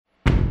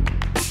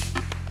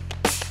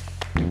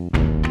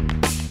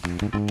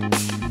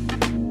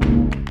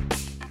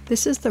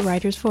This is The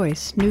Writer's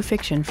Voice, new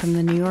fiction from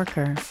The New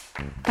Yorker.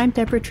 I'm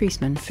Deborah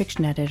Treisman,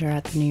 fiction editor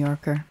at The New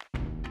Yorker.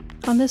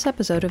 On this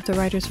episode of The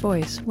Writer's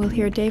Voice, we'll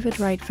hear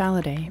David Wright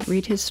Faladé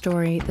read his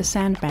story The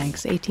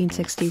Sandbanks,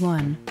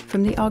 1861,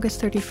 from the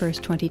August 31,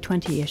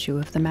 2020 issue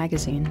of the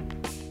magazine.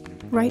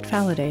 Wright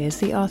Faladé is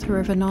the author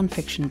of a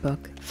nonfiction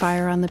book,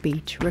 Fire on the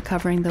Beach,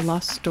 recovering the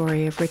lost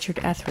story of Richard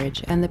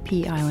Etheridge and the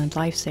Pea Island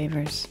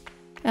Lifesavers,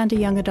 and a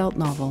young adult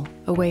novel,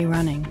 Away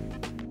Running.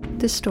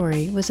 This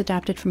story was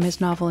adapted from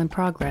his novel in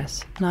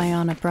progress,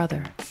 Nigh-On, a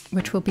Brother,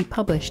 which will be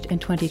published in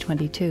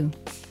 2022.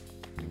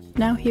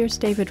 Now here's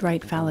David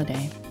Wright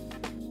Faladé.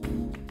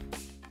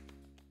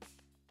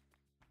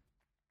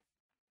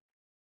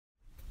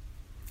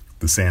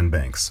 The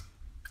Sandbanks,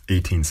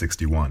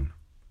 1861.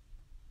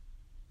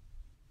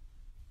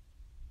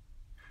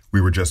 We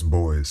were just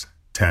boys,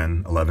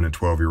 10, 11, and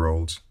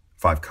 12-year-olds,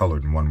 5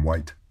 colored and 1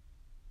 white.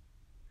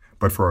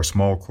 But for our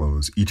small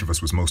clothes, each of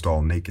us was most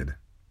all naked.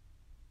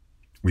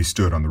 We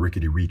stood on the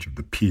rickety reach of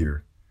the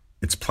pier,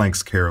 its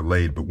planks care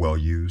laid but well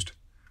used,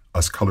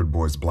 us colored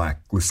boys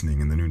black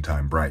glistening in the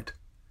noontime bright,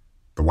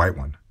 the white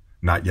one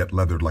not yet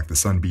leathered like the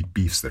sun-beat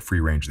beefs that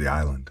free-range the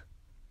island.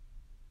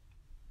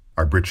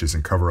 Our breeches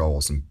and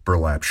coveralls and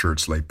burlap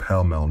shirts lay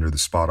pell-mell near the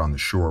spot on the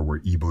shore where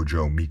Ebo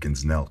Joe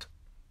Meekins knelt,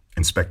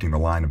 inspecting the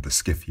line of the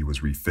skiff he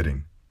was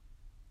refitting.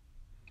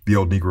 The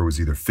old Negro was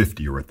either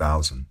 50 or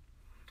 1,000,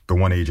 the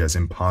one age as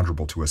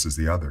imponderable to us as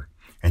the other,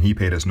 and he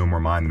paid us no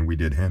more mind than we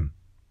did him.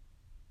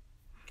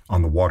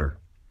 On the water,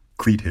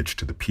 cleat hitched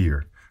to the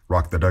pier,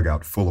 rocked the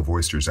dugout full of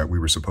oysters that we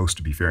were supposed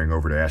to be ferrying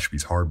over to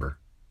Ashby's harbor.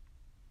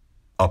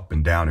 Up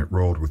and down it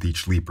rolled with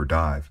each leap or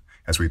dive,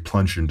 as we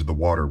plunged into the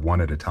water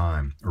one at a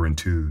time, or in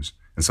twos,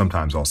 and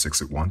sometimes all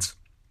 6 at once.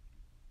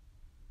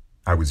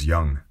 I was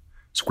young,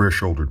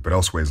 square-shouldered but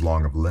elseways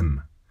long of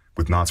limb,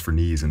 with knots for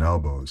knees and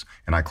elbows,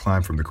 and I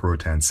climbed from the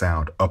Croatan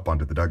Sound up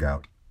onto the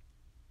dugout.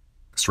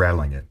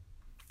 Straddling it,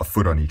 a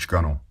foot on each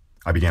gunwale,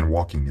 I began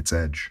walking its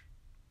edge.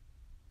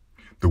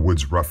 The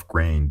wood's rough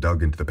grain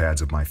dug into the pads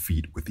of my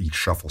feet with each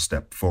shuffle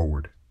step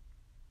forward.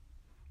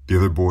 The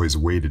other boys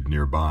waited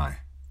nearby,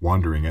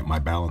 wondering at my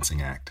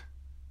balancing act.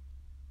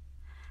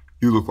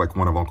 "You look like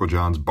one of Uncle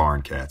John's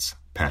barn cats,"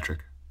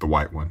 Patrick, the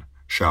white one,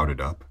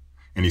 shouted up,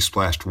 and he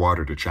splashed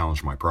water to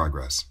challenge my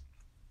progress.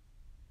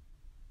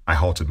 I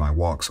halted my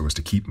walk so as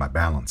to keep my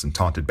balance and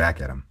taunted back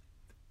at him.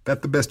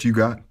 "That the best you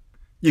got?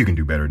 You can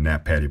do better than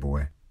that, Patty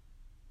boy."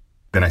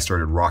 Then I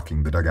started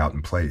rocking the dugout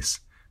in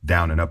place,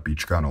 down and up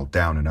each gunwale,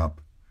 down and up,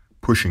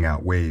 pushing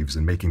out waves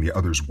and making the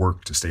others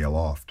work to stay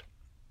aloft.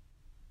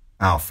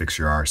 "I'll fix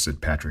your arse," said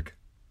Patrick.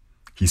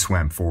 He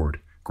swam forward,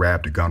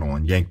 grabbed a gunwale,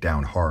 and yanked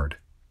down hard.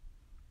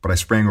 But I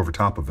sprang over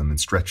top of him and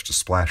stretched a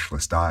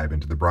splashless dive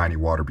into the briny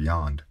water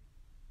beyond.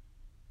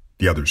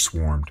 The others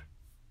swarmed,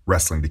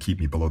 wrestling to keep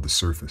me below the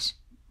surface.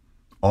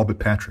 All but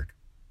Patrick,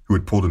 who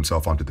had pulled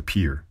himself onto the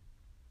pier.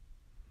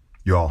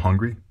 "You all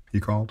hungry?"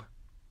 he called.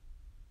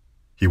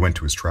 He went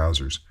to his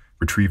trousers,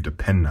 retrieved a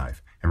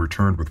penknife, and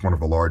returned with one of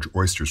the large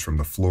oysters from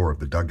the floor of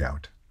the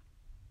dugout.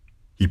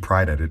 He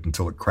pried at it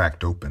until it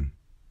cracked open.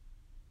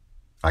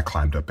 I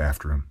climbed up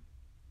after him.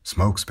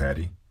 "Smokes,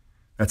 Patty.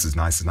 That's as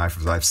nice a knife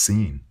as I've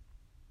seen."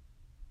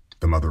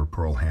 The mother of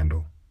pearl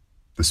handle,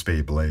 the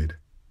spade blade.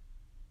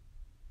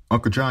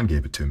 "Uncle John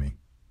gave it to me."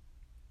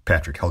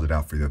 Patrick held it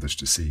out for the others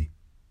to see.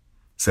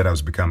 Said I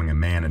was becoming a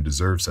man and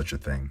deserved such a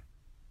thing.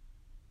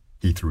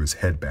 He threw his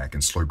head back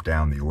and slurped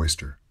down the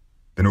oyster,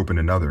 then opened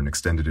another and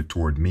extended it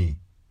toward me.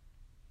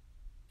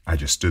 I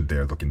just stood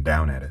there looking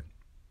down at it.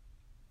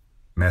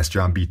 "Mass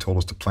John B. told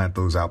us to plant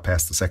those out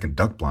past the second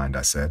duck blind,"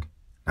 I said.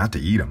 "Not to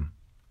eat 'em."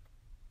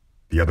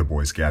 The other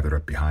boys gathered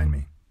up behind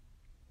me.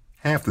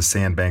 "Half the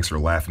Sandbanks are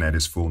laughing at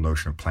his fool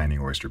notion of planting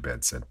oyster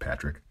beds," said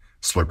Patrick,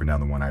 slurping down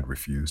the one I'd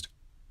refused.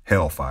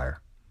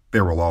 "Hellfire.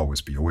 There will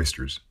always be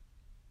oysters."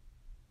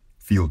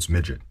 "Fields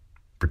midget,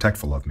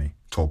 protectful of me,"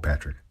 told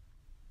Patrick.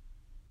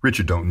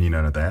 "Richard don't need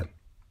none of that.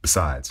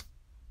 Besides,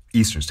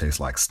 Easterns taste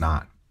like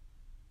snot."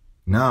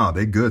 "No,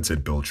 they good,"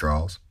 said Bill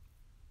Charles,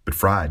 "but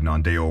fried and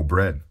on day-old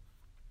bread."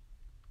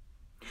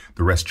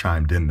 The rest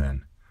chimed in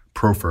then,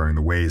 proffering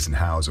the ways and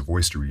hows of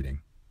oyster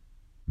eating.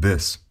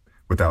 This,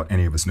 without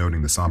any of us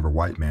noting the somber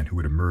white man who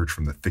had emerged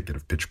from the thicket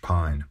of pitch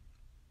pine.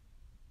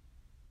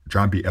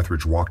 John B.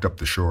 Etheridge walked up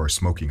the shore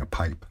smoking a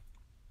pipe.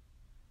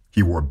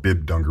 He wore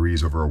bib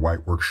dungarees over a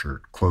white work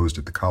shirt, closed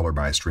at the collar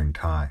by a string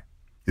tie,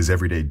 his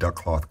everyday duck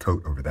cloth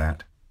coat over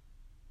that.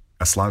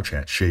 A slouch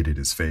hat shaded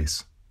his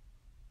face.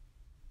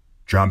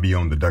 John B.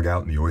 owned the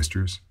dugout and the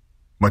oysters,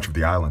 much of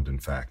the island, in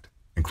fact,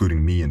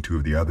 including me and 2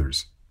 of the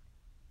others.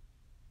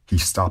 He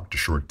stopped a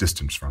short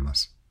distance from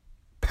us.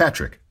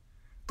 "Patrick,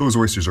 those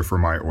oysters are for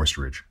my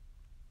oysterage."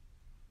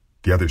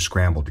 The others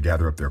scrambled to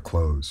gather up their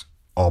clothes,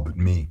 all but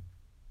me.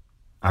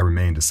 I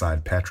remained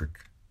beside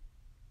Patrick.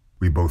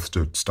 We both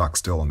stood stock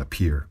still on the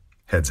pier,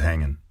 heads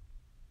hanging.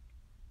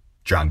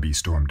 John B.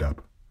 stormed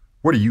up.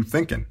 "What are you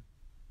thinking?"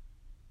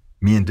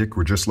 "Me and Dick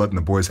were just letting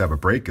the boys have a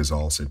break is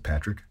all," said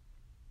Patrick.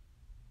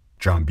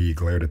 John B.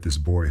 glared at this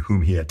boy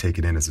whom he had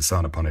taken in as a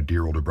son upon a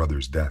dear older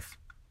brother's death.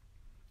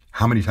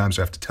 "How many times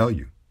do I have to tell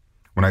you?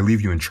 When I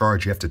leave you in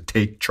charge, you have to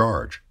take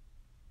charge."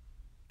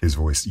 His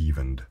voice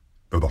evened,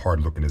 though the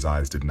hard look in his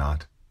eyes did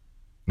not.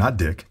 "Not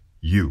Dick,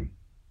 you."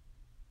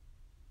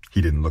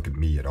 He didn't look at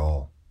me at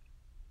all.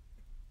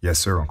 "Yes,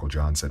 sir, Uncle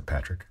John," said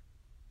Patrick.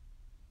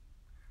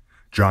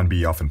 John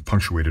B. often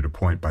punctuated a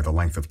point by the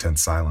length of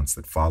tense silence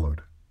that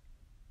followed.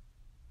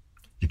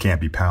 "You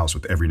can't be pals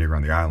with every nigger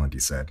on the island," he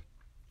said.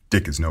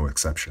 "Dick is no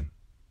exception."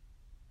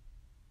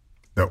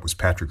 Though it was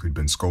Patrick who'd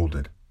been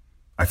scolded,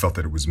 I felt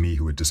that it was me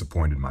who had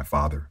disappointed my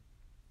father.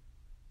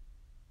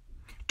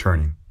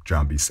 Turning,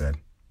 John B. said,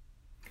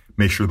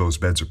 "Make sure those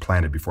beds are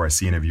planted before I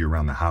see any of you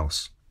around the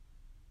house.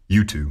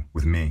 You two,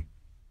 with me."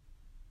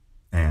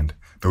 And,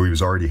 though he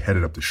was already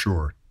headed up the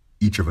shore,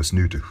 each of us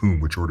knew to whom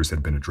which orders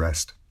had been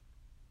addressed.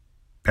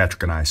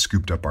 Patrick and I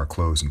scooped up our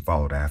clothes and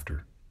followed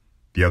after,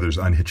 the others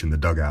unhitching the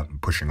dugout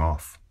and pushing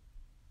off.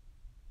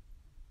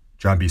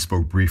 John B.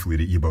 spoke briefly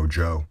to Ebo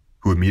Joe,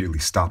 who immediately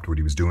stopped what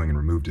he was doing and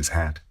removed his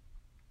hat.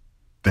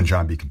 Then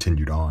John B.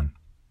 continued on.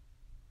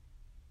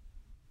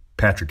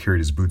 Patrick carried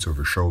his boots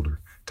over his shoulder,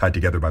 tied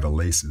together by the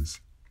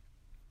laces.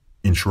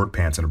 In short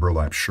pants and a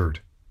burlap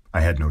shirt, I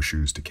had no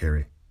shoes to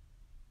carry.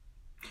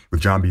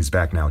 With John B.'s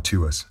back now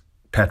to us,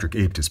 Patrick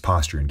aped his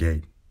posture and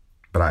gait,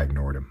 but I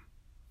ignored him.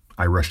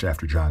 I rushed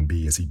after John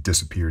B. as he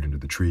disappeared into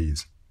the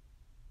trees.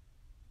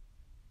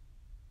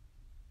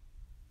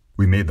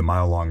 We made the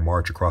mile-long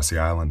march across the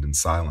island in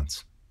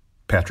silence,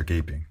 Patrick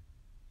aping,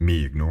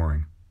 me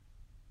ignoring.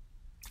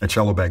 At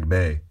Shellowbag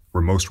Bay,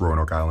 where most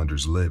Roanoke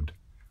Islanders lived,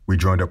 we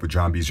joined up with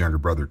John B.'s younger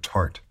brother,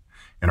 Tart,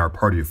 and our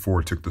party of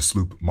 4 took the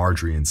sloop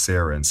Marjorie and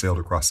Sarah and sailed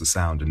across the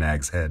Sound to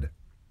Nag's Head.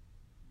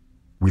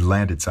 We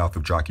landed south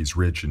of Jockey's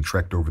Ridge and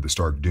trekked over the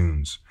stark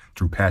dunes,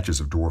 through patches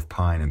of dwarf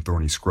pine and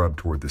thorny scrub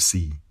toward the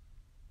sea.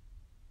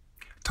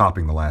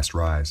 Topping the last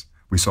rise,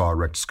 we saw a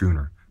wrecked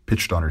schooner,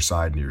 pitched on her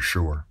side near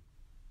shore.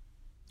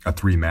 A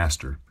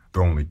 3-master,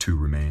 though only 2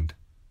 remained.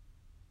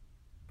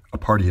 A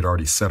party had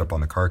already set up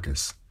on the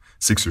carcass,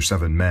 6 or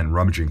 7 men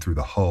rummaging through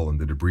the hull and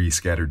the debris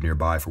scattered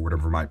nearby for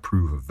whatever might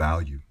prove of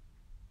value.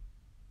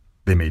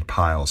 They made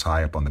piles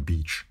high up on the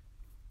beach,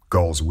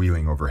 gulls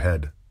wheeling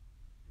overhead.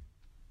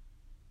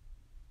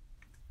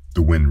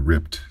 The wind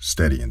ripped,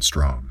 steady and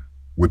strong,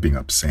 whipping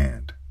up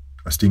sand,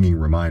 a stinging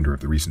reminder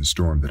of the recent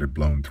storm that had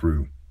blown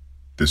through,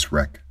 this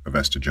wreck, a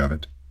vestige of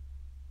it.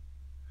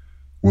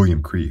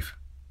 William Creef,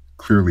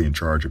 clearly in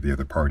charge of the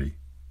other party,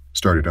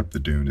 started up the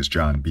dune as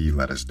John B.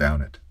 led us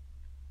down it.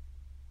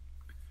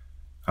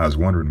 I was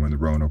wondering when the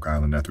Roanoke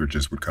Island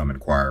Etheridges would come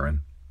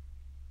inquiring.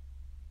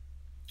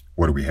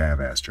 "What do we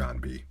have?" asked John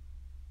B.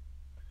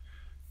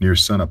 "Near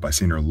sunup I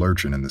seen her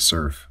lurching in the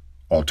surf,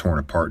 all torn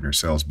apart and her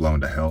sails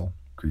blown to hell,"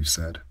 Creef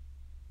said.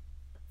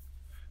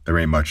 "There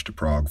ain't much to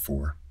prog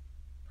for.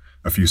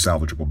 A few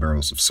salvageable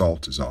barrels of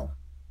salt is all,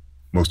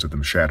 most of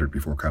them shattered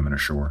before coming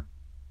ashore."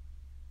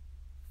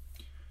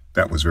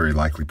 That was very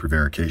likely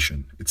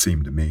prevarication, it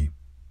seemed to me.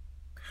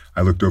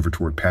 I looked over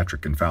toward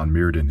Patrick and found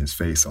mirrored in his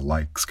face a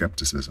like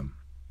skepticism.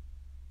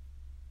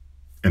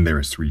 "And there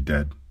is 3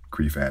 dead,"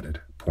 Creef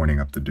added, pointing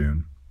up the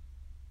dune.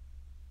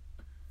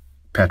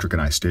 Patrick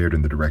and I stared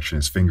in the direction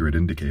his finger had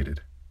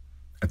indicated,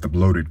 at the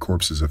bloated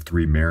corpses of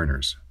 3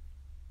 mariners.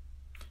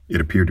 It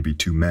appeared to be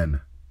 2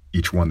 men,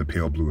 each one the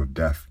pale blue of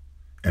death,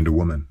 and a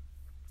woman,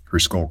 her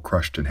skull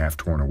crushed and half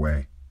torn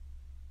away.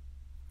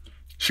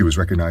 She was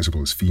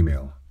recognizable as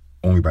female,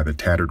 only by the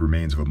tattered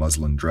remains of a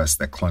muslin dress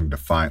that clung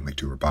defiantly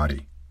to her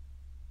body.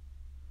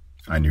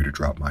 I knew to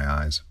drop my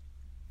eyes.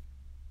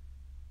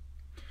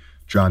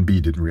 John B.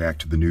 didn't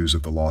react to the news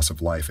of the loss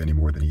of life any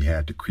more than he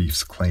had to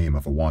Creef's claim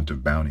of a want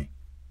of bounty.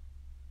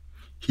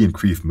 He and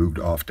Creef moved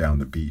off down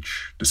the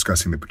beach,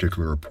 discussing the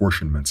particular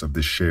apportionments of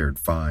this shared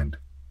find.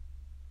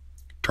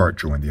 Tart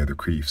joined the other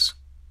Creefs,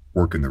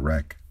 working the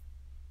wreck.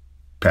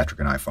 Patrick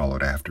and I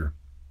followed after.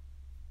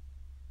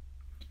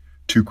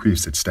 2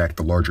 Creefs had stacked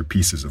the larger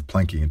pieces of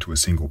planking into a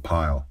single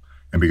pile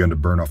and begun to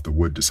burn off the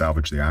wood to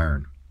salvage the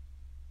iron.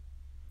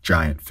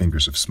 Giant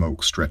fingers of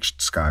smoke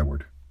stretched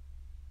skyward.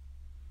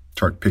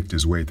 Tart picked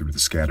his way through the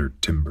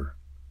scattered timber.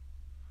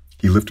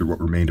 He lifted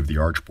what remained of the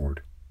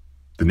archboard,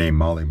 the name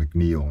Molly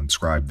McNeil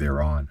inscribed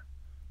thereon,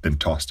 then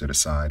tossed it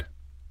aside.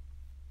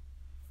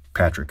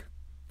 Patrick,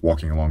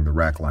 walking along the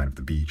rack line of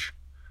the beach,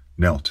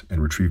 knelt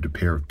and retrieved a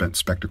pair of bent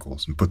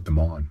spectacles and put them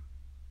on.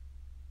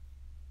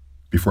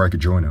 Before I could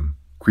join him,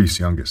 Creef's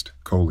youngest,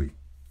 Coley,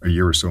 a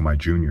year or so my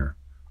junior,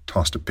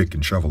 tossed a pick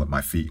and shovel at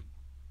my feet.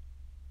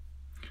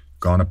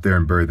 "Gone up there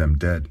and bury them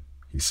dead,"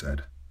 he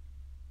said.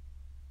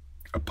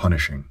 A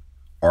punishing,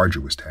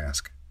 arduous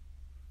task,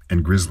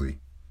 and grisly,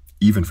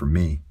 even for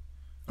me,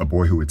 a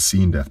boy who had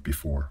seen death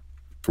before,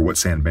 for what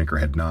sandbanker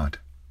had not?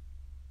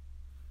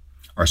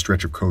 Our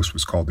stretch of coast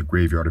was called the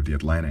Graveyard of the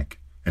Atlantic,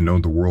 and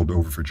known the world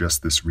over for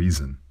just this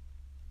reason.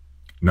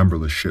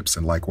 Numberless ships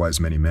and likewise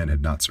many men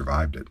had not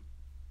survived it.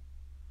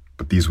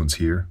 But these ones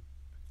here,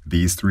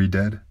 these 3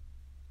 dead,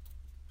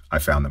 I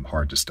found them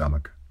hard to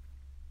stomach.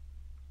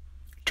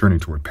 Turning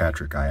toward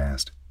Patrick, I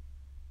asked,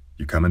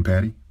 "You coming,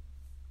 Patty?"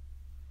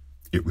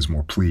 It was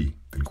more plea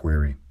than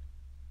query.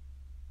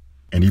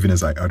 And even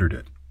as I uttered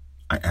it,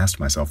 I asked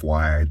myself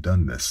why I had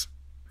done this.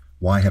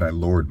 Why had I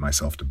lowered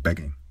myself to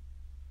begging?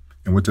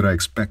 And what did I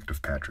expect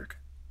of Patrick?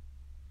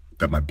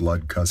 That my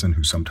blood cousin,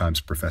 who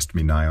sometimes professed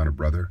me nigh on a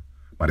brother,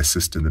 might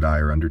assist in the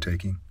dire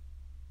undertaking?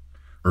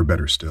 Or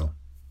better still,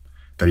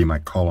 that he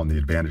might call on the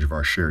advantage of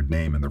our shared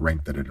name and the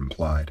rank that it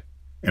implied,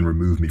 and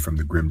remove me from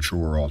the grim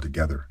chore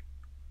altogether.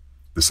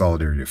 The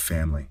solidarity of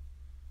family,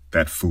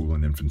 that fool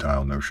and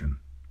infantile notion.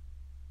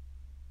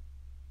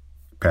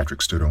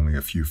 Patrick stood only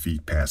a few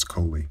feet past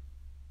Coley,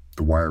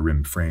 the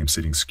wire-rimmed frame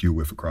sitting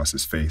skew-whiff across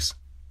his face.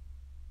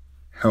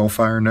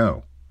 Hellfire,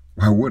 no.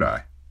 Why would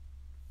I?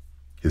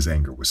 His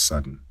anger was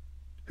sudden,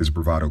 his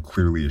bravado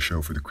clearly a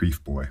show for the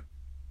Creef boy.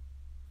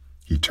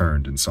 He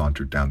turned and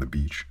sauntered down the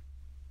beach.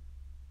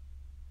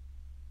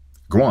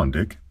 Go on,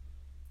 Dick.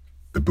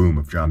 The boom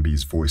of John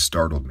B.'s voice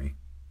startled me,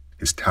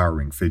 his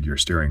towering figure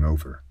staring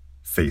over,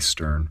 face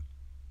stern.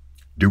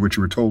 Do what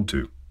you were told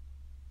to.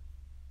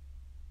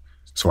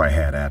 So I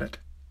had at it,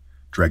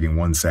 dragging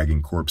one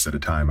sagging corpse at a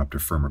time up to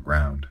firmer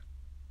ground.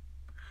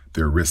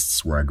 Their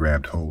wrists where I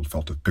grabbed hold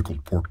felt of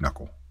pickled pork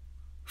knuckle,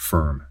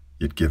 firm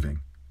yet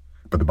giving,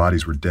 but the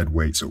bodies were dead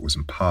weight, so it was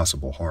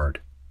impossible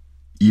hard,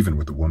 even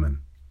with the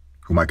woman,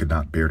 whom I could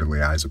not bear to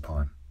lay eyes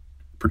upon,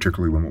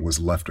 particularly when what was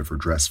left of her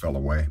dress fell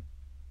away.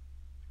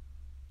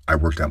 I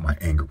worked out my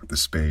anger with the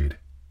spade,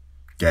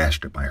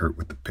 gashed at my hurt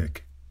with the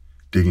pick,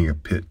 digging a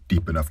pit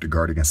deep enough to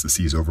guard against the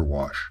sea's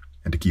overwash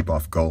and to keep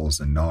off gulls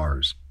and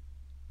gnars,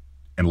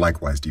 and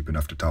likewise deep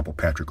enough to topple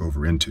Patrick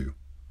over into,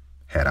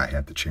 had I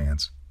had the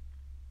chance.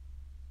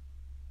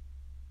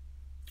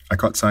 I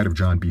caught sight of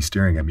John B.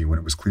 staring at me when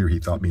it was clear he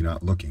thought me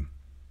not looking.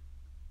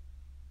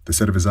 The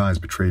set of his eyes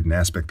betrayed an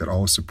aspect that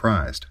always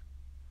surprised,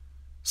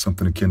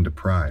 something akin to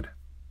pride.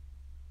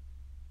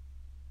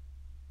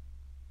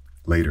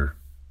 Later,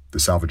 the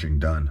salvaging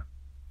done,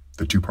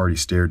 the two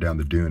parties stared down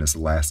the dune as the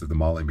last of the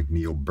Molly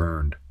McNeil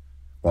burned,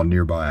 while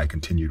nearby I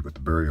continued with the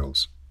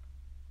burials.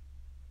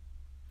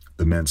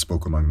 The men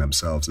spoke among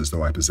themselves as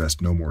though I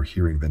possessed no more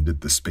hearing than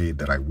did the spade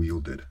that I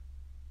wielded.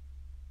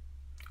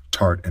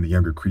 Tart and the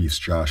younger Creefs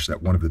joshed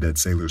that one of the dead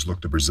sailors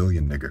looked a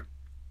Brazilian nigger,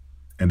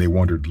 and they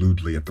wondered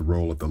lewdly at the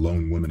role of the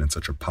lone woman in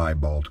such a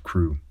piebald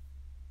crew.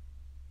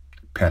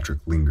 Patrick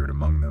lingered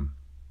among them.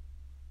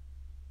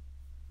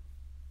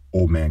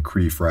 Old man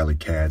Creef wryly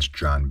cadged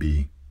John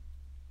B.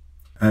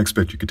 I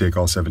expect you could take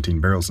all 17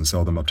 barrels and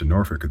sell them up to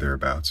Norfolk or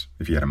thereabouts,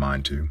 if you had a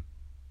mind to,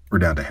 or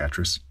down to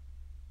Hatteras.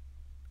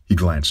 He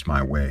glanced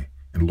my way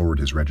and lowered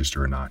his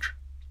register a notch.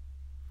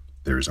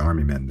 There's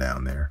army men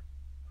down there.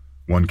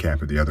 One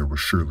camp or the other will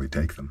surely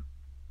take them.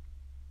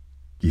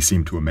 He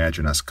seemed to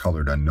imagine us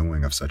colored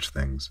unknowing of such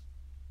things.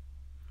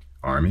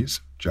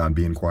 Armies? John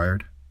B.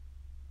 inquired.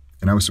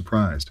 And I was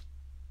surprised,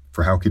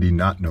 for how could he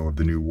not know of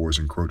the new war's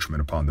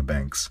encroachment upon the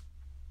banks?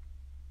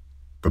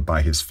 But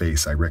by his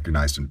face I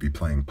recognized him to be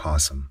playing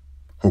possum,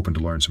 hoping to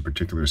learn some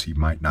particulars he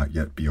might not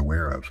yet be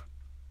aware of.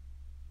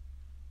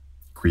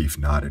 Creef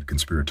nodded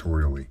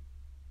conspiratorially.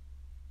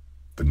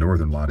 The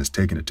northern lot has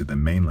taken it to the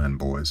mainland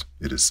boys,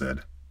 it is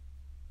said.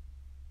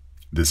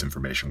 This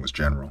information was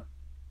general.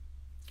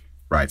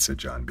 Right, said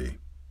John B.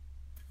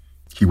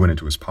 He went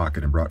into his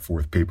pocket and brought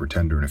forth paper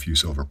tender and a few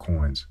silver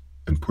coins,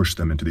 then pushed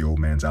them into the old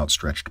man's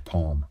outstretched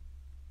palm.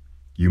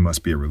 You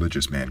must be a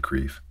religious man,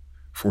 Creef.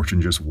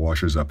 Fortune just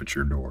washes up at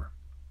your door.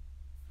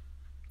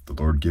 The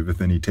Lord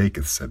giveth and he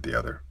taketh, said the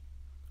other.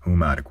 Who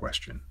am I to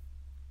question?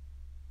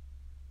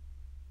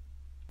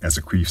 As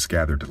the Creefs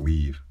gathered to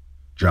leave,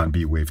 John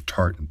B. waved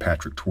Tart and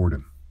Patrick toward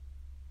him.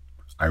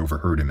 I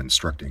overheard him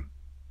instructing.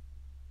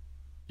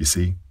 You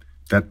see,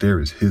 that there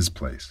is his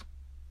place.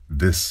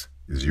 This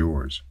is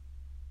yours.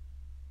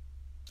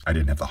 I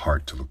didn't have the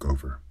heart to look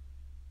over.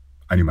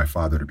 I knew my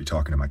father to be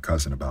talking to my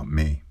cousin about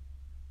me.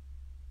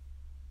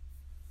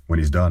 When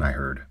he's done, I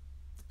heard,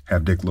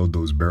 have Dick load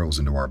those barrels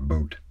into our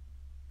boat.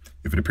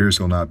 If it appears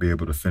he'll not be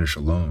able to finish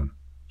alone,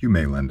 you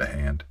may lend a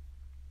hand.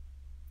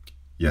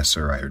 Yes,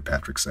 sir, I heard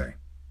Patrick say,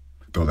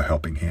 though the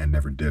helping hand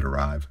never did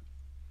arrive.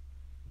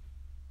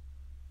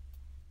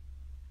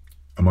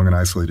 Among an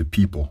isolated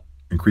people,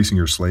 increasing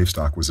your slave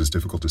stock was as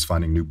difficult as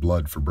finding new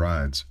blood for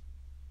brides.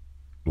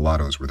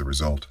 Mulattoes were the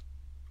result,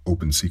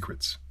 open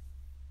secrets.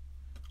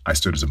 I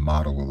stood as a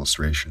model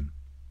illustration,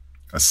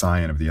 a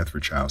scion of the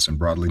Etheridge house and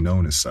broadly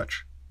known as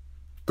such,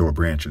 though a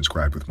branch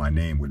inscribed with my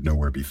name would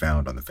nowhere be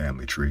found on the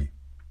family tree.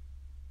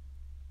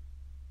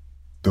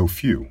 Though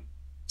few,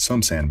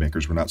 some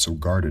sandmakers were not so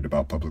guarded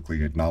about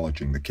publicly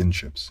acknowledging the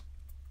kinships.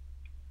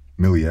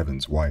 Millie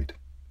Evans, white,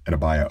 and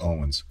Abiah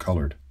Owens,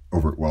 colored,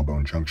 over at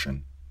Wellbone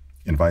Junction,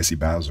 and Vicey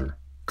Bowser,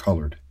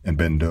 colored, and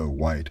Ben Doe,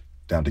 white,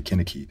 down to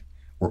Kinnikeet,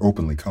 were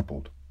openly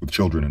coupled, with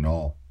children and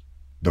all,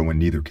 though in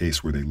neither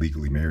case were they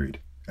legally married,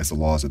 as the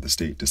laws of the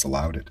state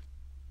disallowed it.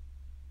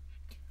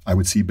 I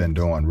would see Ben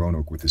Doe on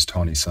Roanoke with his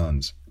tawny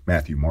sons,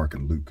 Matthew, Mark,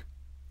 and Luke,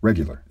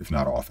 regular, if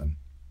not often.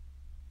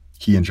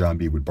 He and John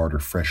B. would barter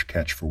fresh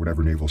catch for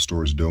whatever naval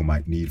stores Doe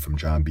might need from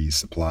John B.'s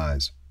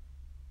supplies.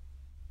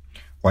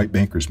 White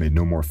bankers made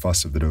no more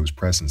fuss of the doe's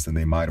presence than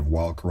they might of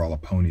wild Corolla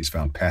ponies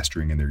found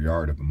pasturing in their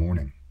yard of a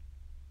morning.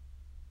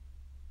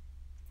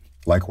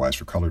 Likewise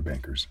for colored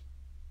bankers.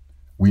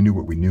 We knew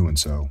what we knew, and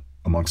so,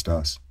 amongst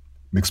us,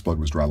 mixed blood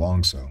was dry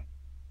long so,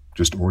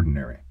 just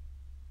ordinary.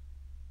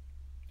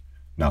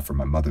 Not for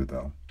my mother,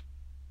 though.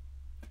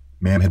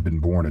 Ma'am had been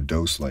born a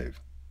doe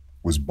slave,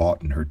 was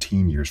bought in her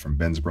teen years from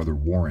Ben's brother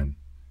Warren,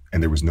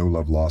 and there was no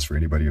love lost for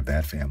anybody of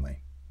that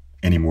family,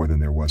 any more than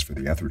there was for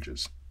the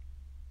Etheridges.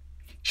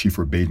 She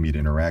forbade me to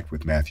interact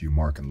with Matthew,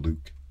 Mark, and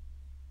Luke.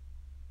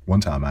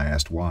 One time I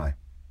asked why.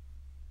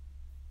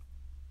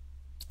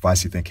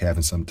 "Vice you think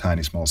having some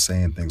tiny small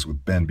say in things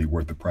with Ben be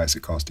worth the price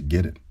it cost to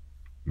get it,"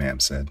 Ma'am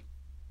said.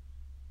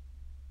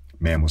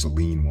 Ma'am was a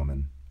lean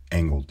woman,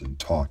 angled and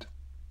taut.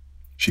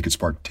 She could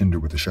spark tinder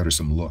with a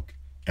shuddersome look,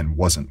 and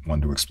wasn't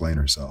one to explain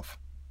herself.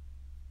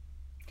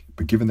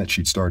 But given that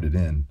she'd started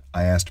in,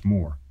 I asked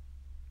more.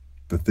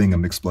 The thing a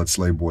mixed-blood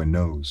slave boy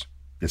knows,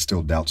 yet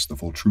still doubts the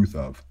full truth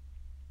of.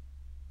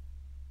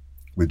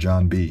 With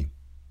John B.,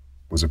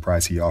 was the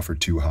price he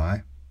offered too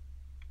high?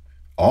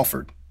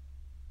 "Offered,"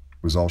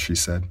 was all she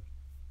said.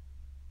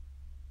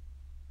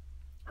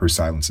 Her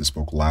silences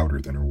spoke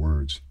louder than her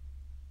words,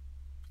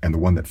 and the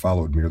one that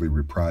followed merely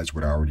reprised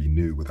what I already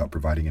knew without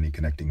providing any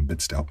connecting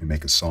bits to help me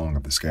make a song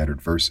of the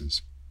scattered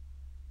verses.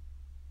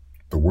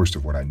 The worst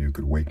of what I knew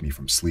could wake me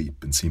from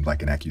sleep and seemed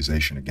like an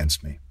accusation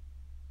against me,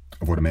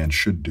 of what a man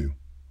should do,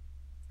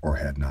 or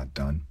had not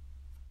done.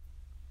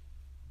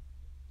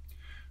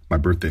 My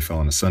birthday fell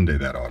on a Sunday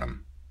that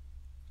autumn,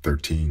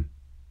 13.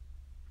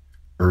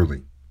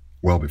 Early,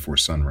 well before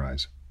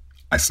sunrise,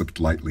 I slipped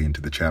lightly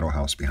into the chattel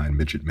house behind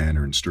Midget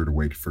Manor and stirred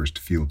awake first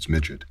Field's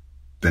Midget,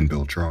 then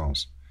Bill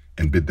Charles,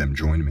 and bid them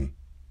join me.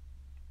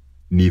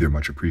 Neither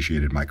much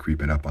appreciated my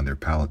creeping up on their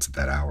palates at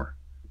that hour,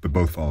 but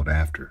both followed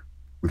after,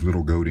 with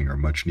little goading or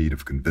much need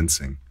of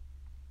convincing.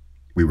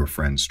 We were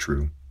friends,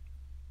 true.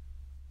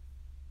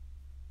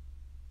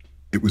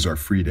 It was our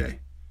free day,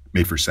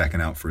 made for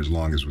sacking out for as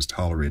long as was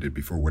tolerated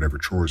before whatever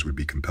chores would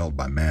be compelled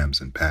by mams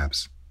and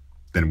paps,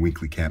 then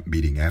weekly camp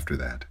meeting after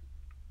that.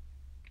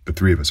 The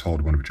three of us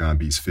hauled one of John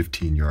B.'s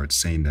 15-yard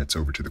seine nets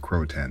over to the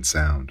Croatan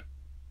Sound.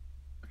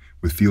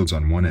 With Fields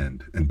on one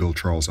end and Bill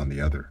Charles on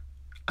the other,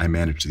 I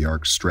managed the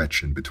arc's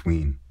stretch in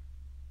between.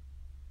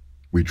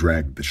 We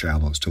dragged the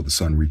shallows till the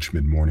sun reached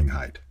mid-morning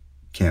height,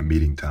 camp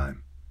meeting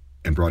time,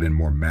 and brought in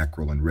more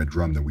mackerel and red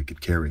drum than we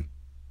could carry.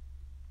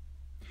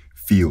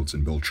 Fields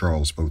and Bill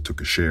Charles both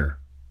took a share,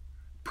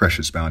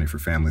 precious bounty for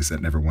families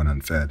that never went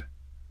unfed,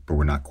 but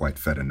were not quite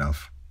fed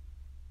enough.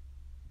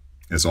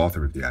 As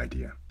author of the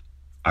idea,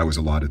 I was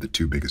allotted the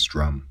two biggest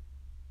drum.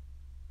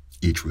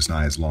 Each was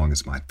nigh as long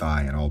as my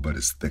thigh and all but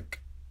as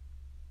thick.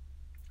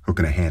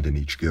 Hooking a hand in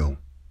each gill,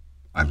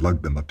 I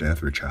lugged them up to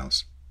Etheridge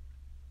House.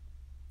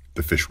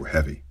 The fish were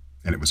heavy,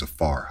 and it was a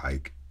far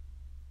hike.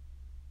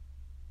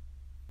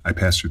 I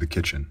passed through the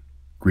kitchen,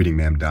 greeting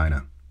Ma'am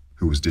Dinah,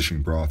 who was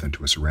dishing broth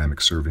into a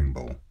ceramic serving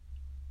bowl.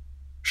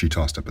 She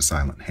tossed up a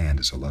silent hand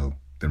as hello,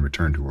 then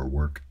returned to her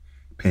work,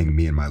 paying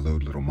me and my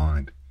load little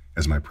mind,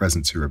 as my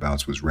presence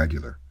hereabouts was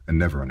regular and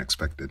never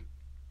unexpected.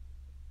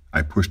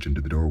 I pushed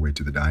into the doorway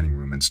to the dining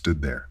room and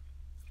stood there,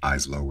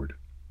 eyes lowered.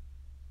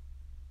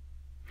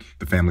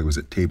 The family was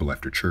at table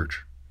after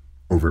church,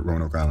 over at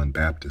Roanoke Island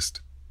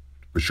Baptist,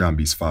 which John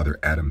B.'s father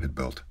Adam had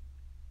built.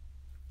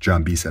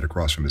 John B. sat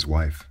across from his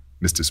wife,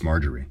 Mrs.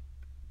 Marjorie,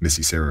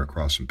 Missy Sarah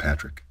across from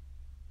Patrick.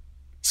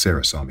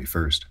 Sarah saw me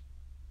first.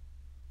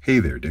 "Hey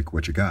there, Dick,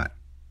 what you got?"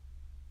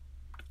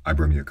 "I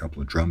brung you a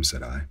couple of drums,"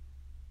 said I,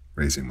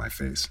 raising my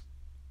face.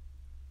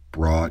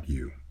 "Brought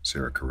you,"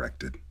 Sarah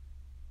corrected.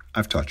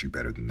 "I've taught you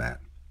better than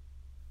that."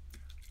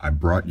 "I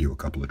brought you a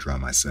couple of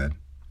drum," I said,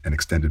 and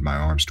extended my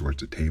arms towards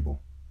the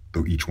table,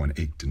 though each one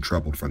ached and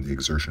troubled from the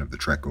exertion of the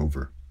trek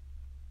over.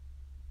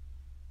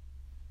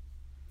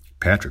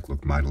 Patrick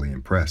looked mightily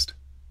impressed,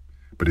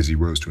 but as he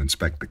rose to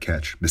inspect the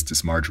catch,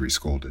 Mrs. Marjorie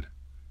scolded,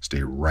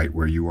 "Stay right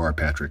where you are,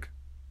 Patrick.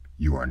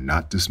 You are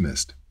not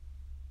dismissed."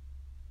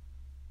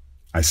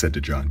 I said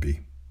to John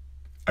B.,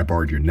 "I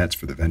borrowed your nets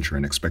for the venture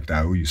and expect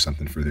I owe you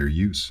something for their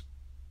use."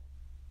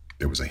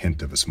 There was a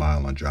hint of a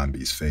smile on John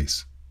B.'s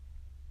face.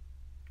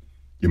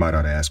 "You might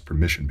ought to ask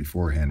permission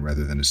beforehand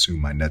rather than assume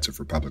my nets are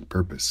for public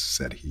purpose,"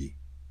 said he.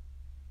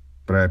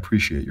 "But I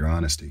appreciate your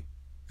honesty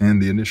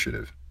and the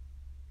initiative."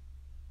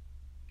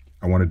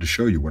 "I wanted to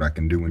show you what I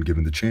can do when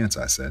given the chance,"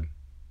 I said,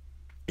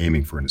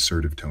 aiming for an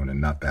assertive tone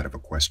and not that of a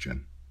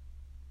question.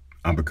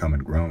 "I'm becoming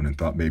grown and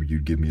thought maybe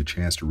you'd give me a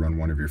chance to run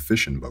one of your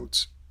fishing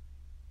boats."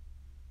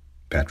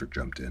 Patrick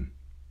jumped in.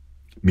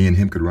 "Me and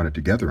him could run it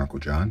together, Uncle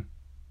John,"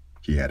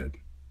 he added.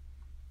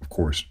 "Of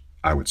course,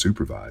 I would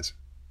supervise."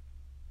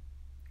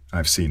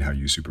 "I've seen how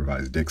you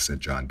supervise Dick,"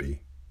 said John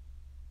B.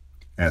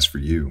 "As for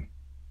you,"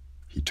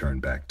 he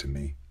turned back to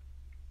me,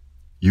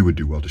 "you would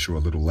do well to show a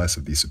little less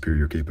of these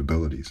superior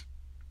capabilities,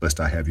 lest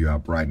I have you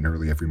out bright and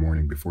early every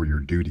morning before your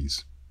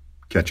duties,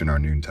 catching our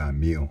noontime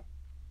meal."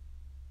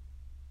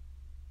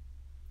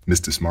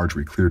 Mrs.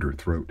 Marjorie cleared her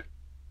throat,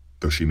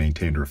 though she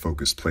maintained her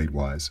focus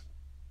plate-wise.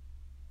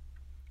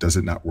 "Does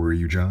it not worry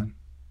you, John?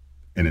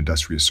 An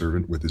industrious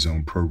servant with his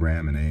own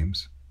program and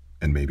aims,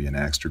 and maybe an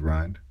axe to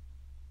grind?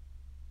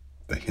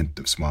 The hint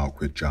of smile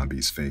quit John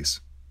B.'s face.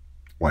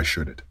 Why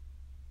should it?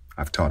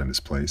 I've taught him his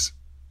place.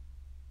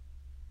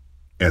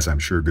 As I'm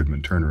sure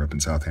Goodman Turner up in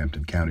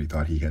Southampton County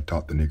thought he had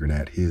taught the nigger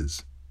Nat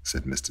his,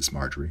 said Mrs.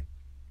 Marjorie,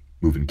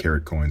 moving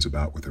carrot coins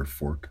about with her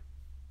fork.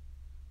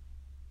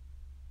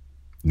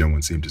 No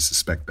one seemed to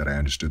suspect that I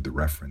understood the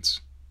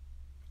reference.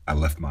 I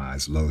left my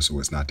eyes low so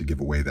as not to give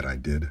away that I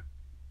did.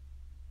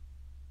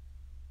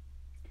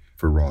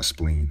 For raw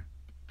spleen,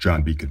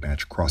 John B. could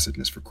match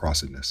crossedness for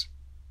crossedness.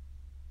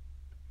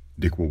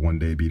 Dick will one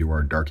day be to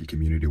our darky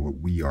community what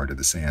we are to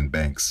the sand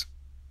banks.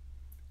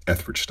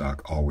 Etheridge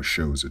stock always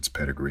shows its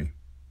pedigree.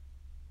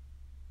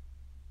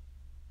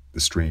 The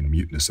strained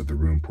muteness of the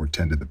room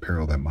portended the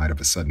peril that might of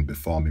a sudden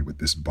befall me with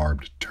this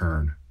barbed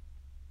turn.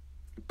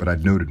 But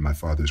I'd noted my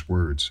father's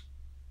words.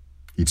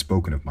 He'd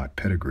spoken of my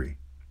pedigree.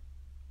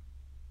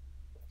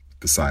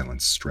 The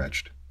silence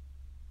stretched.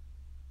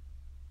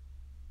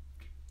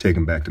 Take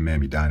him back to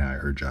Mammy Dinah, I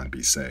heard John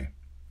B. say,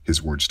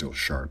 his words still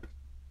sharp,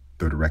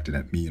 though directed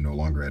at me and no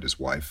longer at his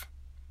wife.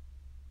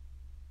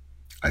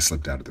 I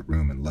slipped out of the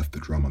room and left the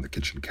drum on the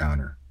kitchen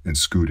counter and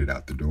scooted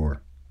out the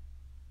door.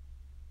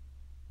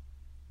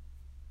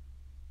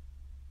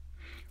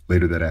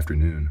 Later that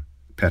afternoon,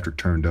 Patrick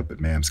turned up at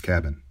Mam's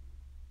cabin.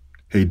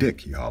 "Hey,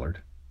 Dick," he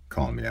hollered,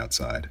 calling me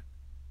outside,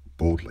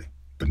 boldly,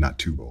 but not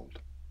too bold.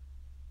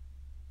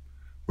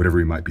 Whatever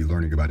he might be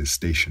learning about his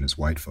station as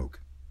white folk,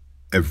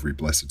 every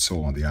blessed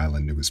soul on the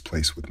island knew his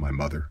place with my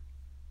mother.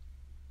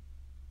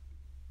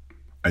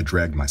 I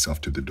dragged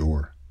myself to the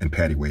door, and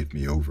Patty waved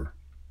me over.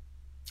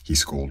 He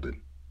scolded.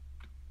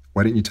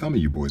 "Why didn't you tell me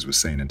you boys was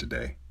sainin'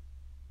 today?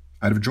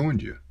 I'd have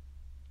joined you."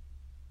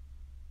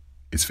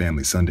 "It's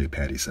Family Sunday,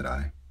 Patty," said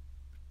I.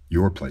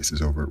 "Your place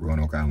is over at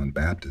Roanoke Island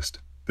Baptist,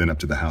 then up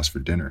to the house for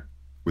dinner,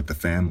 with the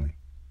family."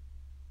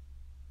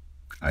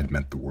 I'd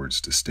meant the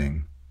words to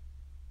sting.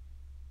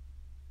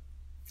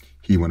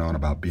 He went on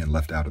about being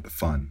left out of the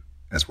fun,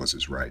 as was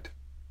his right.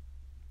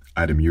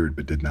 I demurred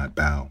but did not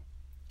bow,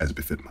 as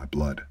befit my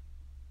blood,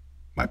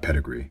 my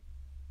pedigree.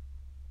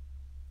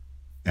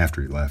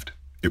 After he left,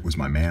 it was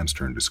my mam's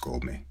turn to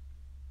scold me.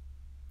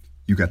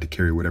 "You got to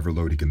carry whatever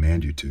load he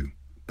command you to,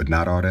 but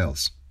not aught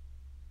else."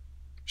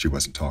 She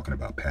wasn't talking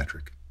about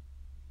Patrick.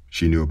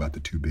 She knew about the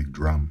too big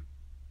drum.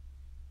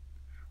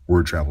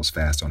 Word travels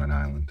fast on an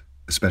island,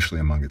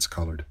 especially among its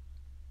colored.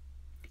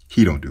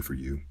 He don't do for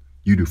you,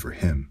 you do for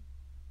him,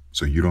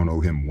 so you don't owe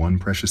him one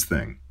precious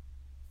thing.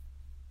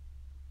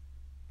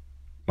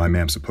 My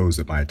mam supposed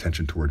that my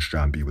attention towards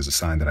John B. was a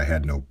sign that I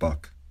had no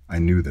buck. I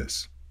knew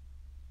this.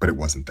 But it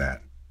wasn't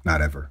that,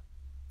 not ever.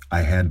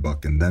 I had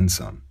buck and then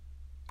some.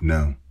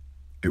 No,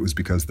 it was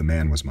because the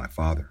man was my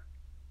father.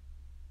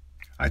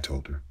 I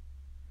told her.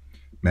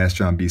 "Mass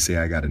John B. say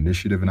I got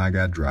initiative and I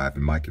got drive,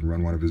 and Mike can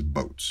run one of his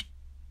boats."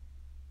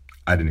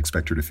 I didn't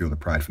expect her to feel the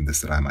pride from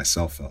this that I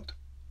myself felt,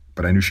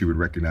 but I knew she would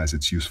recognize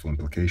its useful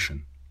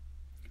implication.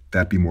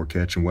 That'd be more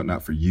catch and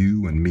whatnot for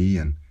you and me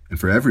and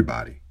for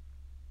everybody.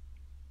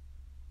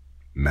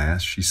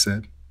 "Mass," she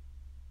said.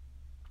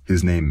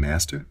 "His name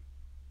Master?"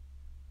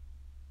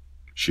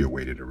 She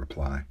awaited a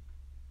reply.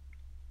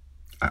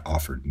 I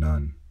offered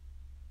none.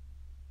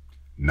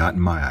 "Not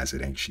in my eyes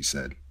it ain't," she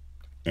said.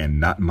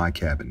 "And not in my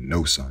cabin,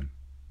 no, son.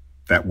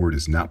 That word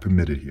is not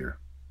permitted here."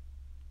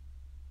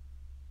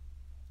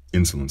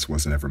 Insolence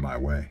wasn't ever my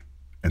way,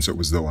 and so it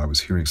was as though I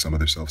was hearing some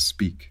other self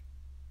speak.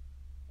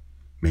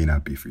 "May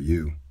not be for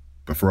you,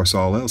 but for us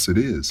all else it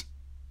is."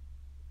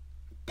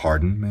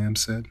 "Pardon," Mam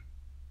said.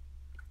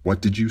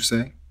 "What did you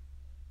say?"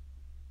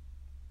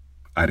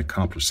 I'd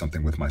accomplished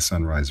something with my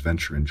sunrise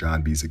venture and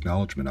John B.'s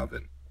acknowledgement of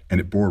it,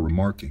 and it bore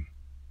remarking.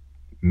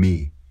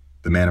 Me,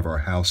 the man of our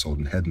household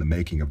and head in the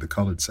making of the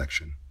colored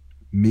section.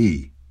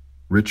 Me,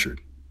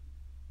 Richard.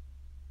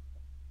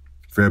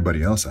 "For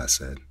everybody else," I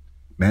said,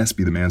 "Mass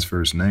be the man's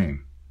first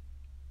name."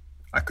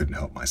 I couldn't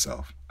help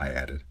myself, I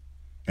added,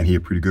 and he a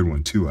pretty good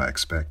one too, I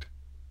expect,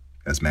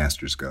 as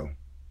masters go.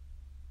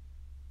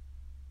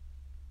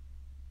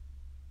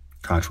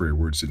 Contrary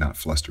words did not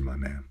fluster my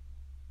mam.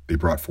 They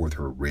brought forth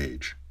her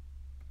rage.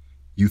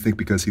 "You think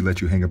because he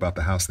let you hang about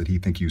the house that he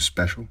think you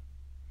special?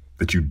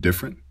 That you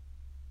different?"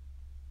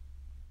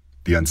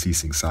 The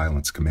unceasing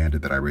silence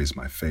commanded that I raise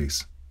my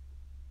face.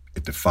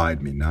 It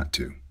defied me not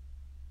to.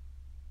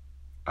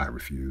 I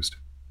refused.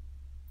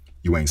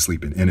 "You ain't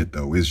sleeping in it,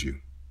 though, is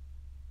you?"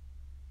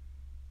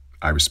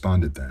 I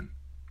responded then,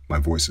 my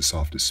voice as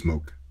soft as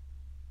smoke.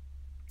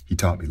 "He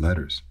taught me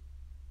letters.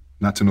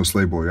 Not to no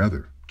slave boy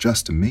other,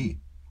 just to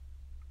me."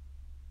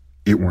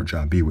 "It weren't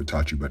John B. what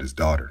taught you but his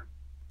daughter.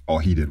 All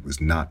he did was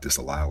not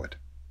disallow it."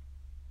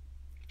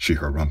 She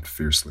harumphed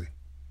fiercely,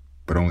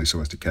 but only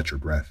so as to catch her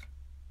breath.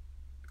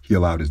 He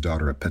allowed his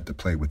daughter a pet to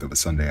play with of a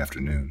Sunday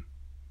afternoon,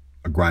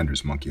 a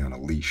grinder's monkey on a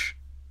leash.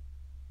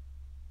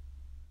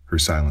 Her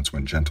silence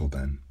went gentle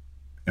then,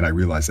 and I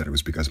realized that it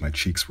was because my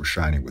cheeks were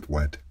shining with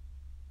wet.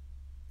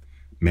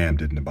 Mam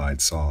didn't abide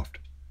soft,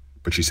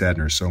 but she sat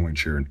in her sewing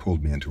chair and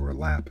pulled me into her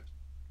lap.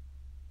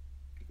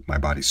 My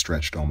body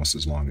stretched almost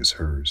as long as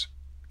hers,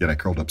 yet I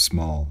curled up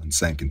small and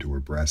sank into her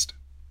breast.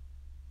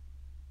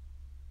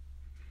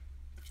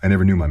 I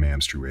never knew my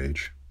mam's true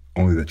age,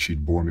 only that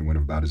she'd bore me when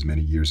of about as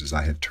many years as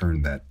I had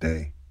turned that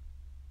day.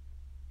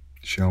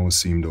 She always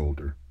seemed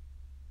older.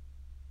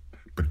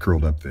 But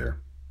curled up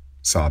there,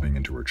 sobbing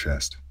into her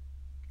chest,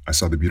 I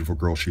saw the beautiful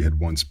girl she had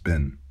once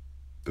been,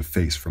 the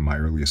face from my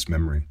earliest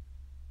memory.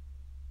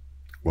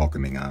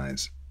 Welcoming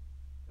eyes,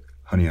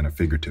 honey on a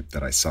fingertip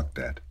that I sucked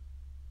at,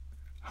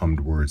 hummed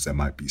words that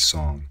might be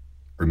song,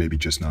 or maybe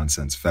just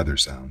nonsense feather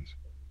sounds.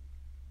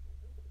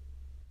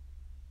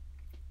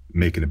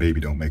 Making a baby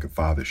don't make a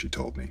father, she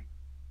told me.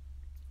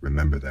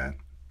 Remember that.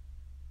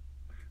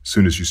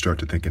 Soon as you start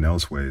to thinking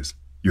elseways,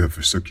 you have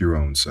forsook your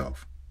own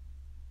self.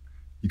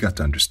 You got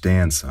to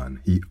understand, son,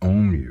 he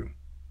owned you,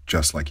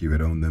 just like you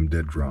had owned them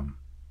dead drum.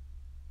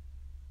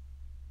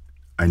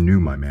 I knew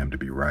my mam to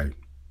be right,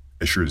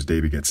 as sure as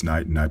day begets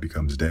night and night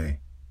becomes day.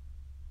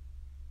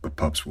 But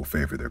pups will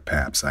favor their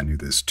paps, I knew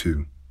this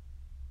too.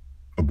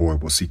 A boy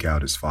will seek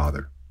out his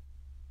father.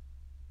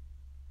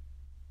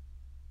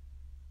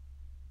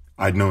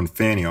 I'd known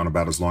Fanny on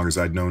about as long as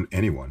I'd known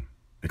anyone,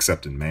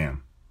 except in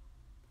Mam.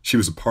 She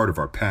was a part of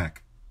our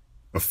pack,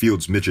 of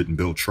Fields Midget and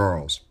Bill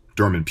Charles,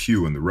 Dorman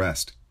Pugh and the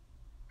rest,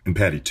 and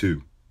Patty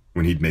too,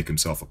 when he'd make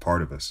himself a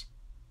part of us.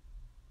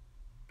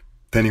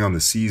 Depending on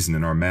the season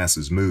and our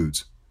masses'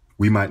 moods,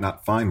 we might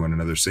not find one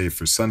another save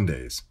for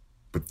Sundays,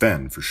 but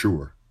then for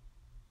sure.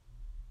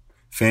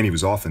 Fanny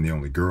was often the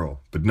only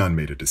girl, but none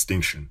made a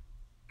distinction.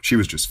 She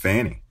was just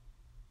Fanny.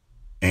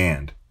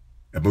 And,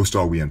 at most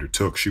all we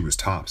undertook, she was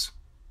tops.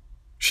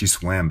 She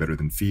swam better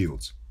than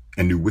Fields,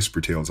 and knew whisper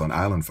tales on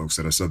island folks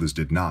that us others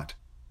did not,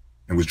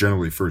 and was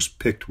generally first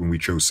picked when we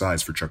chose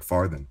sides for Chuck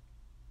Farthen.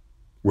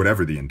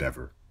 Whatever the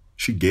endeavor,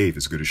 she gave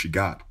as good as she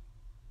got.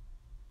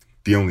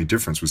 The only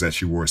difference was that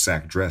she wore a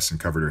sack dress and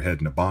covered her head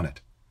in a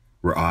bonnet,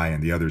 where I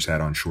and the others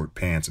had on short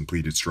pants and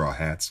pleated straw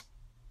hats.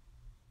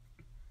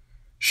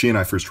 She and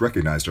I first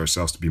recognized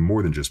ourselves to be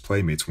more than just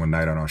playmates one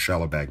night on our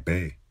Shallowbag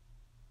Bay.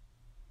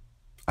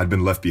 I'd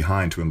been left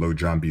behind to unload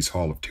John B.'s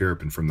haul of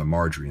terrapin from the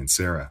Marjorie and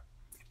Sarah,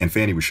 and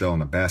Fanny was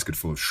shelling a basket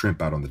full of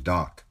shrimp out on the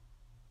dock.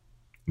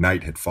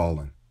 Night had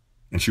fallen,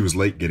 and she was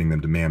late getting them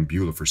to Mam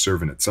Beulah for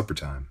serving at supper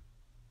time.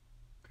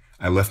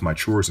 I left my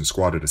chores and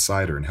squatted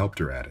aside her and helped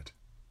her at it.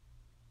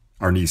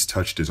 Our knees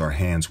touched as our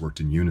hands worked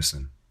in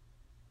unison.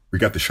 We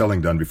got the shelling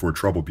done before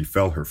trouble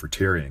befell her for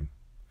tarrying,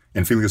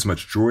 and feeling as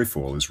much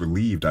joyful as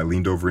relieved, I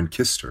leaned over and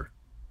kissed her,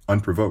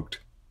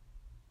 unprovoked.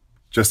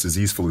 Just as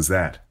easeful as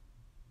that,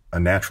 a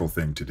natural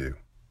thing to do.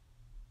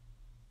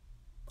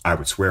 I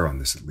would swear on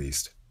this at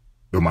least,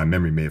 though my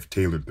memory may have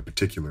tailored the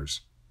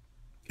particulars.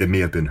 It may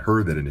have been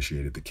her that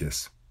initiated the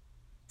kiss,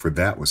 for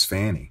that was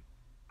Fanny.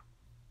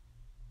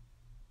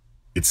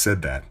 It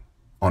said that,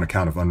 on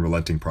account of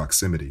unrelenting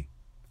proximity,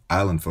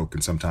 island folk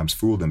can sometimes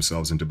fool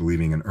themselves into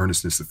believing an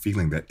earnestness of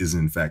feeling that isn't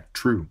in fact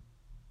true.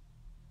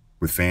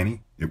 With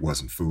Fanny, it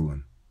wasn't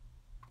fooling.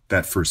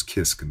 That first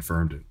kiss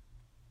confirmed it.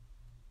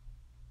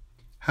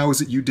 "How is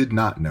it you did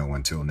not know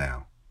until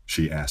now?"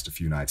 she asked a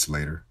few nights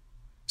later,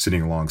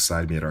 sitting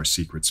alongside me at our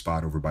secret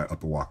spot over by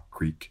Upawak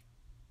Creek.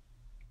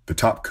 "The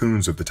top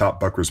coons of the top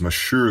buckras must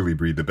surely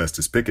breed the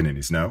bestest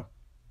pickaninnies, no?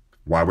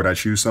 Why would I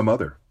choose some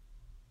other?"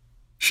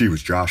 She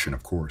was joshin',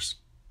 of course,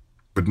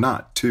 but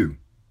not, too.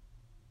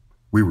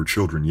 We were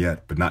children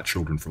yet, but not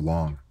children for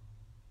long.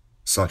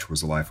 Such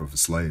was the life of a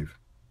slave.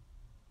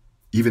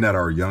 Even at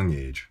our young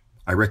age,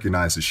 I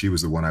recognized that she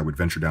was the one I would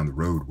venture down the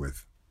road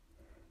with.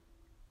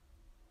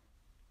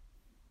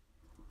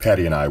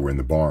 Patty and I were in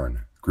the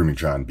barn, grooming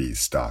John B.'s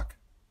stock.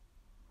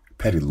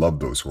 Patty loved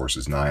those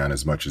horses Nigh-On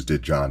as much as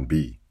did John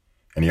B.,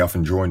 and he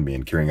often joined me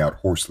in carrying out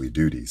horsely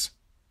duties.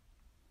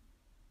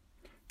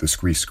 The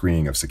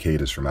screeching of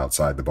cicadas from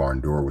outside the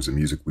barn door was a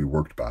music we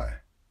worked by.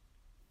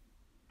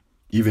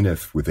 Even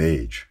if, with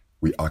age,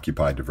 we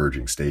occupied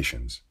diverging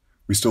stations,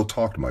 we still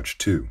talked much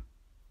too,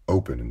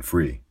 open and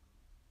free.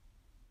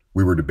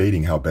 We were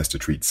debating how best to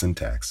treat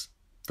Syntax,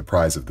 the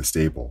prize of the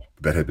stable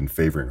that had been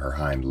favoring her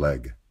hind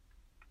leg.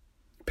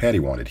 Patty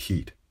wanted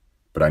heat,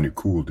 but I knew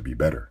cool to be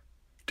better,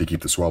 to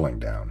keep the swelling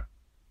down.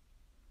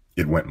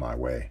 It went my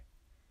way,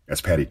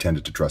 as Patty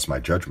tended to trust my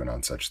judgment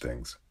on such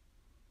things.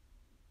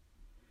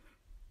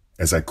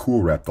 As I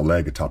cool-wrapped the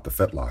leg atop the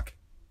fetlock,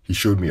 he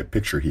showed me a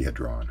picture he had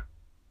drawn.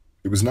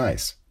 It was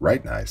nice,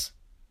 right nice,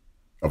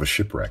 of a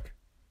shipwreck,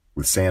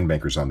 with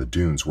sandbankers on the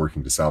dunes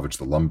working to salvage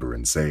the lumber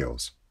and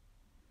sails.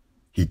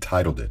 He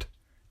titled it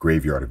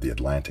Graveyard of the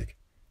Atlantic,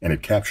 and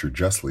it captured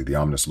justly the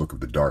ominous look of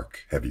the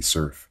dark, heavy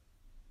surf.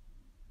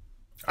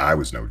 I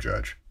was no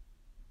judge.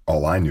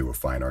 All I knew of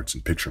fine arts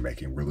and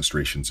picture-making were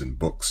illustrations in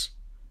books,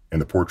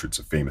 and the portraits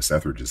of famous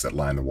Etheridges that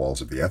lined the walls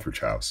of the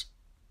Etheridge house.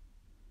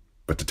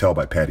 But to tell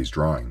by Patty's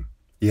drawing,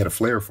 he had a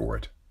flair for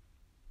it.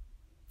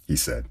 He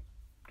said,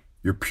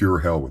 "You're pure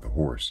hell with a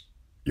horse.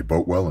 You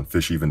boat well and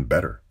fish even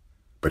better,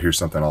 but here's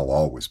something I'll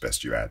always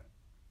best you at.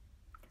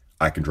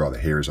 I can draw the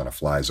hairs on a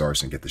fly's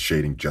arse and get the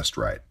shading just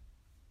right."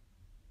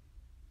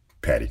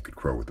 Patty could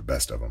crow with the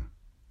best of them.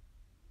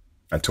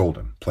 I told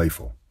him,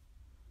 playful,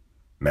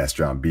 "Mass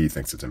John B.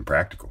 thinks it's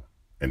impractical,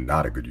 and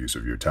not a good use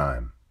of your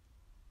time.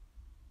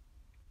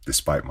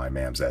 Despite my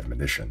mam's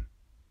admonition,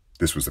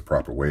 this was the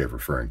proper way of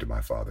referring to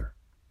my father.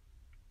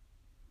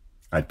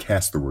 I'd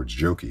cast the words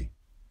jokey,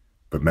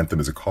 but meant them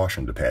as a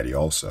caution to Patty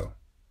also,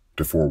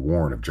 to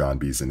forewarn of John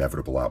B.'s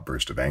inevitable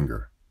outburst of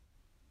anger.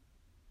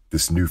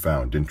 This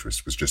newfound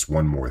interest was just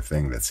one more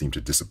thing that seemed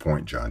to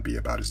disappoint John B.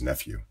 about his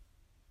nephew.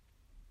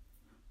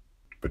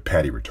 But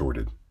Patty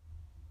retorted,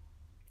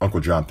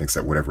 "Uncle John thinks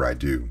that whatever I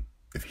do,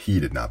 if he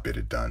did not bid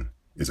it done,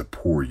 is a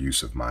poor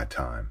use of my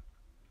time.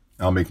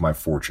 I'll make my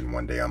fortune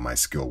one day on my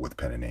skill with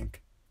pen and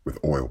ink,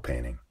 with oil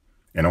painting,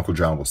 and Uncle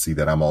John will see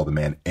that I'm all the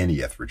man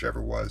any Etheridge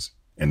ever was,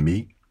 and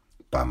me,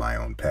 by my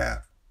own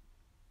path."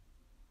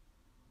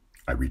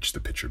 I reached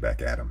the picture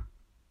back at him.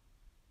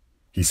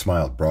 He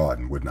smiled broad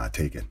and would not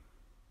take it.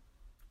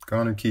 "Go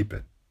on and keep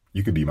it.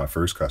 You can be my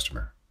first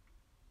customer."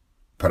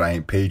 "But I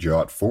ain't paid you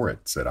aught for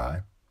it," said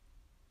I.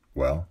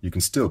 "Well, you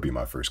can still be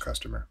my first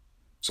customer,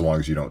 so long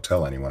as you don't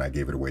tell anyone I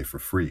gave it away for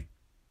free.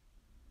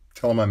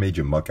 Tell them I made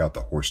you muck out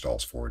the horse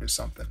stalls for it or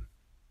something."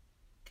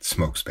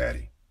 "Smokes,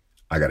 Patty.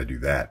 I gotta do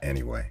that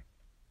anyway."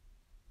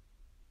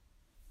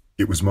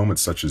 It was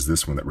moments such as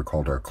this one that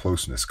recalled our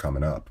closeness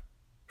coming up,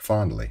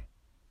 fondly,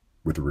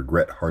 with a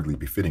regret hardly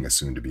befitting a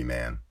soon-to-be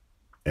man,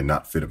 and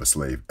not fit of a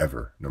slave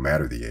ever, no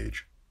matter the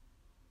age.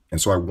 And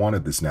so I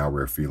wanted this now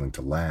rare feeling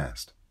to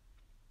last.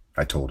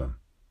 I told him,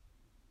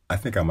 "I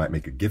think I might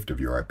make a gift of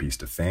your art piece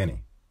to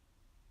Fanny."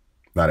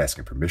 Not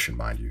asking permission,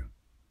 mind you,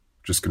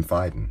 just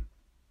confiding.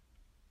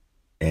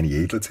 "Annie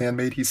Aidlet's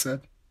handmaid," he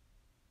said.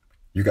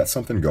 "You got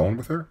something going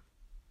with her?"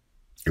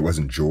 It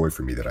wasn't joy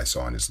for me that I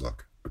saw in his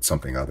look, but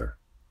something other.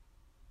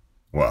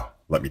 "Well,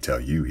 let me tell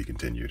you," he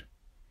continued,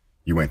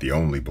 "you ain't the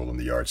only bull in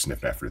the yard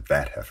sniffing after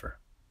that heifer.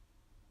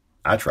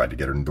 I tried to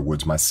get her into the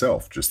woods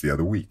myself just the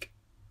other week."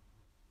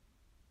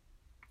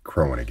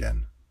 Crowing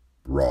again,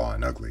 raw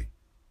and ugly.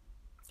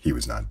 He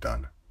was not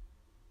done.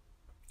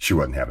 "She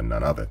wasn't having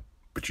none of it,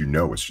 but you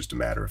know it's just a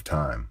matter of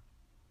time.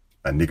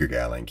 A nigger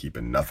gal ain't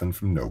keeping nothing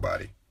from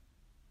nobody."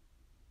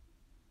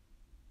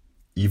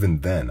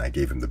 Even then, I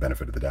gave him the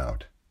benefit of the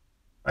doubt.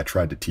 I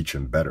tried to teach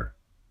him better.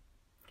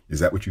 "Is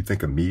that what you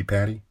think of me,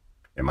 Patty?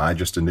 Am I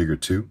just a nigger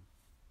too?"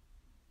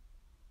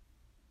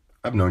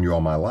 "I've known you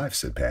all my life,"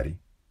 said Patty,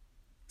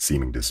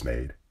 seeming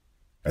dismayed,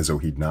 as though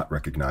he'd not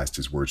recognized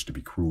his words to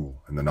be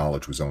cruel, and the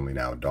knowledge was only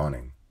now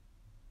dawning.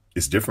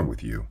 "It's different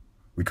with you.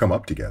 We come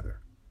up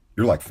together.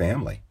 You're like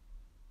family."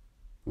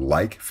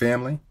 "Like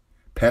family?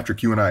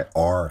 Patrick, you and I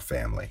are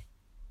family."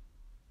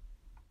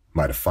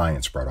 My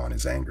defiance brought on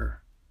his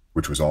anger,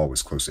 which was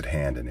always close at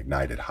hand and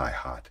ignited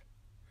high-hot.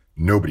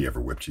 "Nobody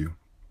ever whipped you.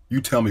 You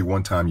tell me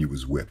one time you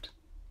was whipped,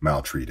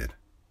 maltreated.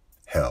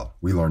 Hell,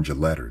 we learned your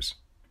letters.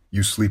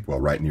 You sleep well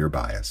right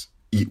nearby us.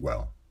 Eat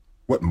well.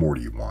 What more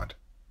do you want?"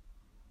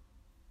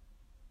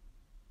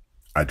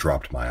 I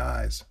dropped my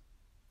eyes,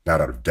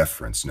 not out of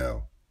deference,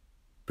 no,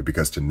 but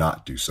because to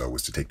not do so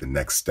was to take the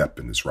next step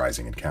in this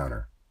rising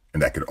encounter,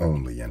 and that could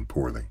only end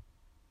poorly.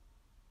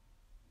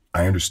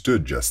 I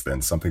understood just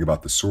then something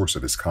about the source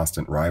of his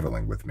constant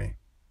rivaling with me.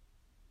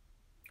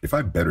 If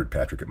I bettered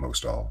Patrick at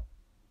most all,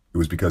 it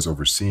was because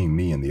overseeing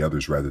me and the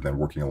others rather than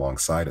working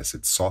alongside us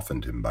had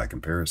softened him by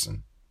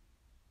comparison.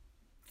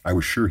 I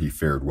was sure he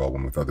fared well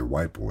when with other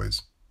white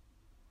boys,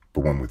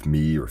 but when with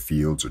me or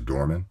Fields or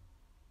Dorman,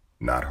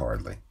 not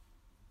hardly.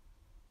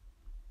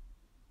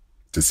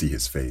 To see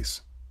his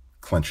face,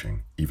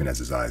 clenching even as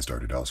his eyes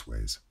darted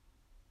elsewise,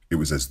 it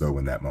was as though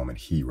in that moment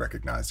he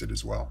recognized it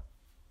as well.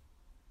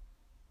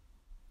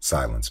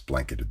 Silence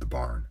blanketed the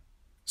barn,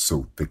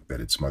 so thick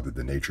that it smothered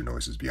the nature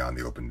noises beyond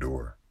the open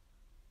door.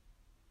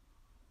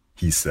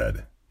 He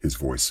said, his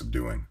voice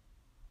subduing,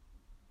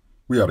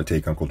 "We ought to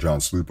take Uncle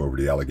John's sloop over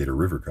to the Alligator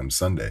River come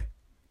Sunday.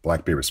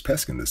 Black bear is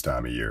pesking this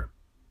time of year.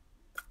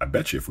 I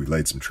bet you if we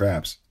laid some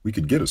traps, we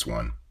could get us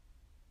one."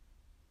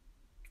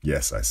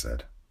 "Yes," I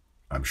said,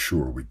 "I'm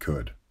sure we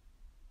could.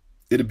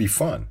 It'd be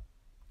fun,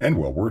 and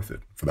well worth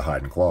it, for the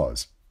hide and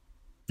claws."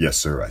 "Yes,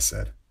 sir," I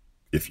said,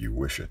 "if you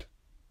wish it."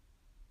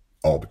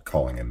 All but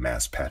calling him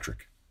Mass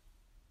Patrick.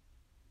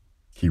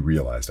 He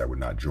realized I would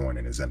not join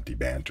in his empty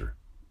banter.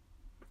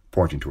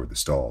 Pointing toward the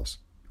stalls,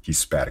 he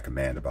spat a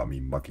command about me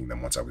mucking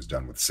them once I was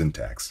done with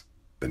syntax,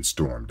 then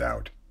stormed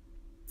out.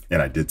 And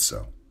I did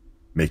so,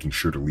 making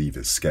sure to leave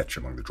his sketch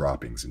among the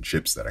droppings and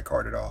chips that I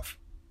carted off.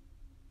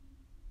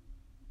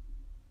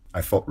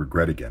 I felt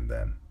regret again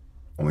then,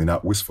 only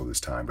not wistful this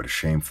time, but a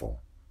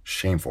shameful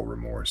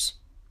remorse.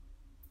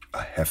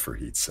 A heifer,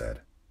 he'd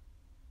said,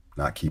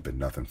 not keeping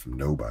nothing from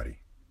nobody.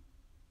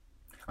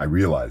 I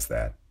realized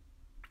that,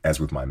 as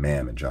with my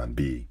mam and John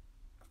B.,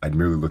 I'd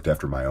merely looked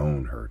after my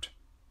own hurt.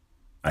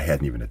 I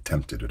hadn't even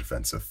attempted a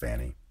defense of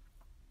Fanny.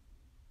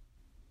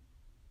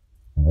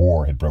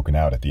 War had broken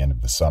out at the end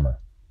of the summer.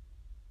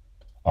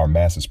 Our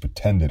masses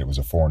pretended it was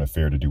a foreign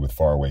affair to do with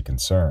faraway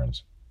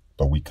concerns,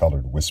 but we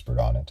colored whispered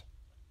on it.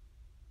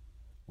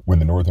 When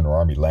the Northern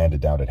Army landed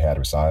down at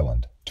Hatteras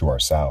Island, to our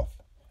south,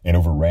 and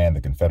overran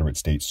the Confederate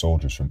States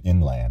soldiers from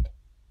inland,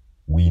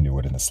 we knew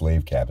it in the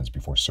slave cabins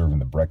before serving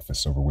the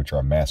breakfasts over which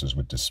our masters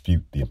would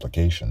dispute the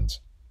implications.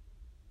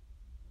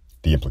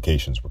 The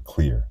implications were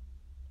clear.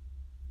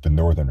 The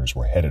Northerners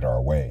were headed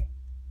our way,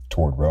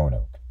 toward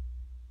Roanoke.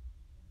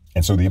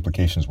 And so the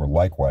implications were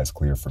likewise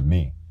clear for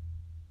me.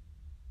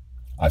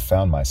 I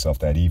found myself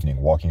that evening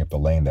walking up the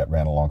lane that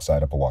ran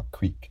alongside Upawak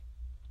Creek,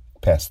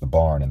 past the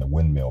barn and the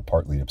windmill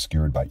partly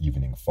obscured by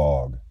evening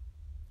fog,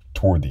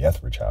 toward the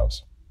Etheridge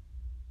house,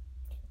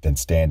 then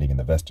standing in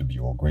the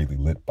vestibule grayly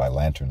lit by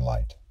lantern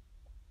light,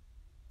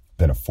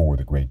 then afore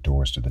the great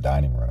doors to the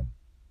dining room.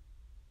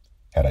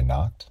 Had I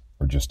knocked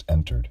or just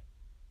entered?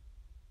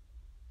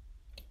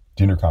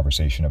 Dinner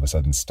conversation of a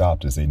sudden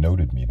stopped as they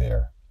noted me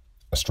there,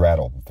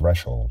 astraddle the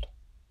threshold.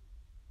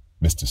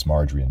 Mrs.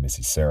 Marjorie and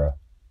Mrs. Sarah,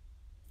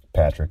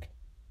 Patrick,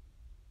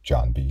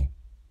 John B.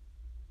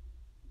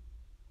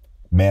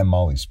 Ma'am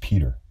Molly's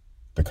Peter,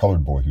 the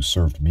colored boy who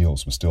served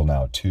meals, was still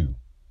now too,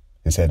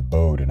 his head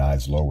bowed and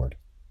eyes lowered,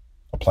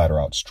 a platter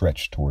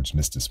outstretched towards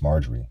Mrs.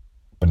 Marjorie,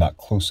 but not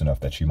close enough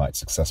that she might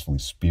successfully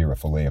spear a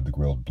fillet of the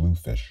grilled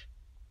bluefish.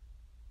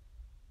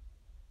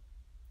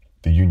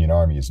 The Union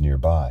Army is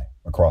nearby,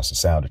 across the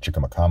sound of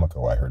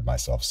Chickamaucomico, I heard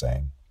myself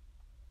saying.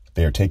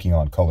 They are taking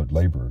on colored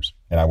laborers,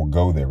 and I will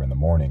go there in the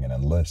morning and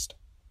enlist.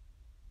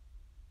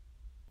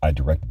 I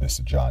directed this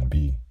to John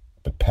B.,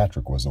 but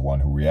Patrick was the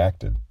one who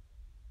reacted.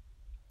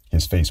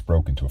 His face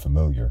broke into a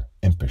familiar,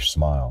 impish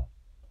smile,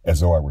 as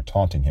though I were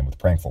taunting him with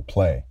prankful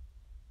play.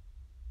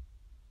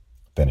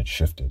 Then it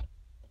shifted,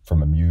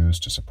 from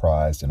amused to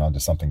surprised and onto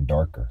something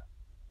darker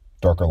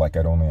like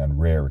I'd only on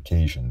rare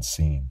occasions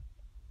seen.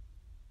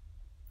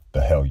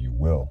 The hell you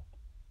will.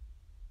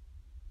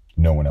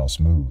 No one else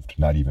moved,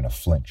 not even a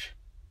flinch.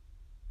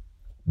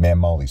 Ma'am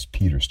Molly's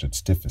Peter stood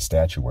stiff as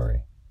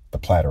statuary, the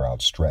platter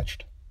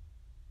outstretched.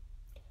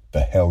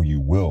 The hell you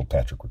will,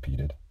 Patrick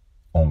repeated,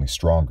 only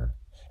stronger,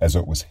 as though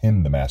it was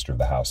him the master of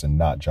the house and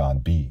not John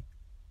B.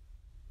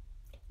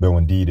 Though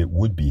indeed it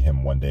would be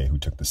him one day who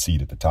took the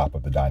seat at the top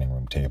of the dining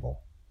room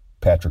table.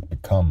 Patrick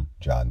become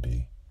John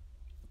B.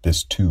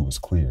 This too was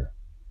clear.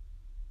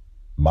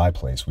 My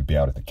place would be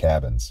out at the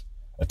cabins,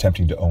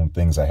 attempting to own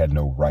things I had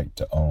no right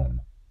to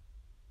own.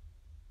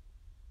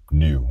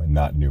 New and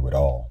not new at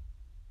all.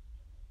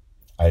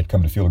 I had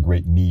come to feel a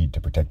great need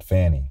to protect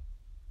Fanny,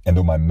 and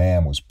though my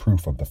ma'am was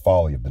proof of the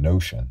folly of the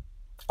notion,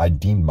 I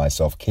deemed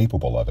myself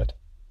capable of it.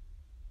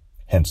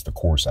 Hence the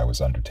course I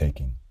was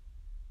undertaking.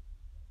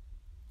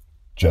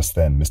 Just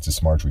then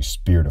Mrs. Marjorie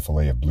speared a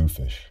fillet of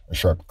bluefish, a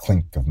sharp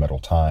clink of metal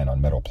tine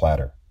on metal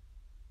platter.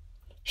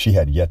 She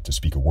had yet to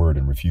speak a word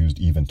and refused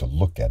even to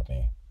look at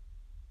me.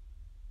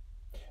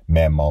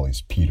 Ma'am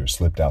Molly's Peter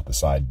slipped out the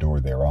side door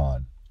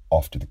thereon,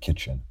 off to the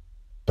kitchen,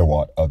 though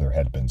aught other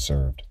had been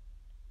served.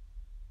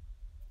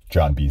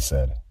 John B.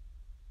 said,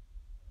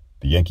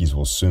 "The Yankees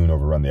will soon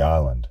overrun the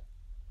island.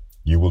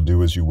 You will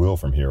do as you will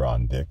from here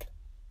on, Dick."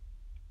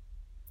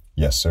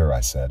 "Yes, sir,"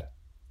 I said,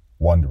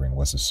 wondering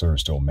was the sir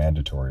still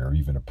mandatory or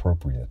even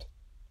appropriate.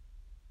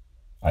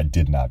 I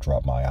did not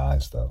drop my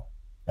eyes, though,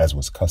 as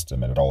was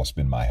custom and had always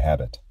been my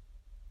habit,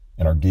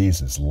 and our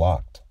gazes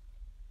locked.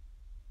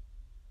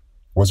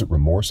 Was it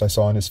remorse I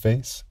saw in his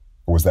face,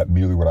 or was that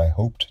merely what I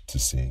hoped to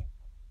see?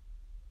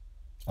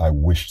 I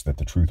wished that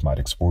the truth might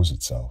expose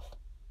itself.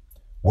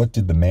 What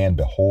did the man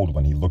behold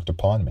when he looked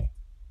upon me?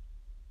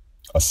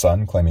 A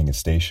son claiming his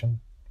station,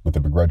 with the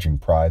begrudging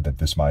pride that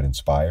this might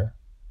inspire,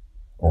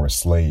 or a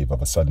slave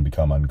of a sudden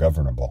become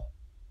ungovernable?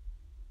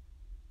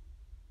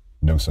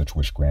 No such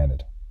wish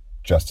granted,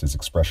 just his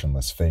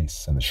expressionless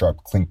face and the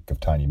sharp clink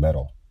of tiny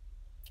metal.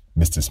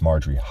 Mrs.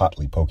 Marjorie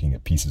hotly poking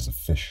at pieces of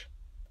fish,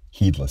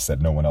 heedless that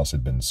no one else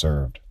had been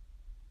served.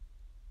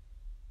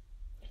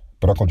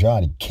 "But Uncle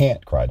John, he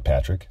can't," cried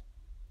Patrick,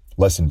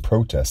 less in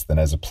protest than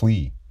as a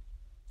plea.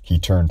 He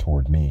turned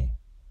toward me.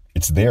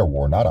 "It's their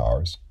war, not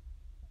ours.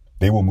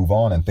 They will move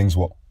on and things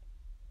will...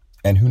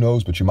 And who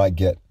knows but you might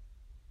get..."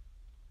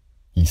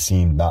 He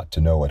seemed not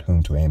to know at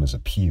whom to aim his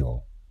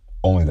appeal,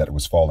 only that it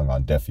was falling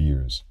on deaf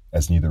ears,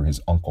 as neither his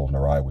uncle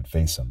nor I would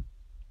face him,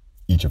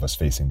 each of us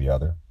facing the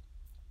other.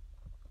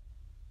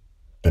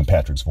 Then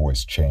Patrick's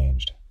voice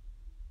changed.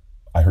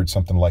 I heard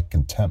something like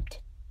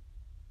contempt.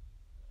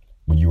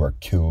 "When you are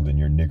killed and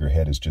your nigger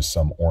head is just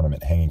some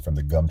ornament hanging from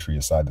the gum tree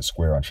aside the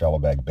square on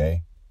Shallowbag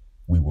Bay,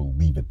 we will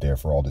leave it there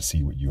for all to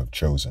see what you have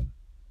chosen."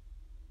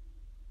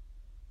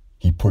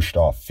 He pushed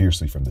off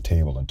fiercely from the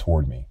table and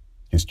toward me,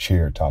 his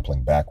chair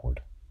toppling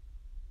backward.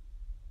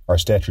 Our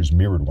statures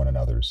mirrored one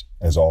another's,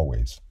 as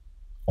always,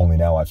 only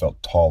now I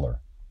felt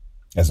taller,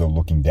 as though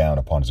looking down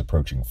upon his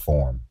approaching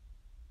form.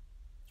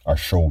 Our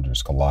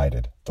shoulders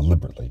collided,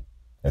 deliberately,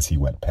 as he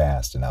went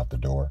past and out the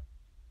door.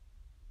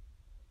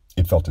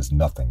 It felt as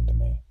nothing to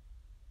me.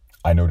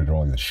 I noted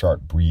only the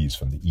sharp breeze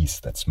from the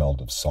east that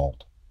smelled of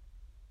salt.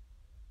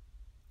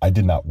 I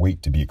did not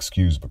wait to be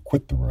excused but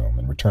quit the room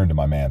and return to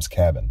my ma'am's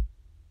cabin.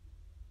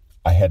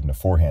 I hadn't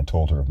aforehand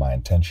told her of my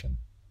intention,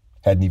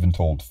 hadn't even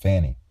told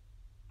Fanny.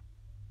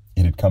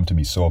 It had come to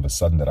me so of a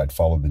sudden that I'd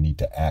followed the need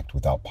to act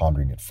without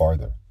pondering it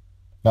farther,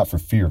 not for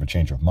fear of a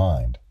change of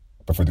mind,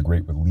 but for the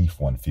great relief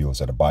one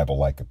feels at a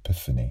Bible-like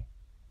epiphany.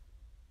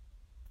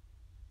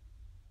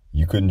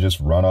 "You couldn't just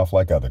run off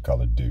like other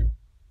colored do,"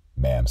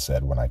 Ma'am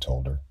said when I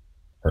told her,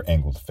 her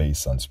angled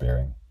face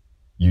unsparing.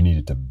 You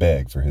needed to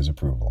beg for his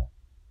approval.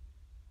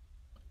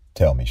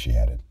 Tell me, she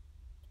added,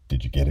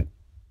 did you get it?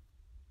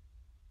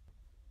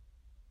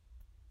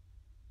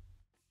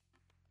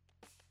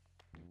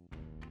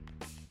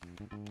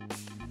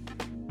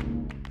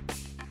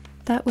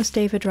 That was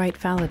David Wright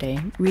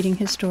Faladé reading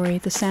his story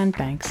The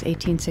Sandbanks,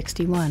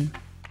 1861.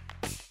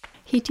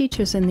 He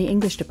teaches in the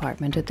English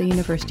department at the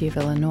University of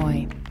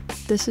Illinois.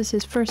 This is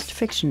his first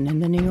fiction in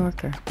The New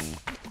Yorker.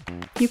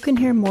 You can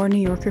hear more New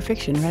Yorker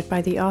fiction read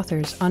by the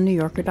authors on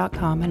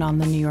NewYorker.com and on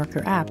the New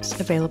Yorker apps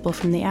available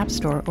from the App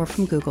Store or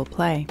from Google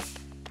Play.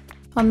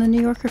 On the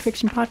New Yorker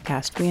Fiction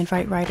Podcast, we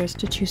invite writers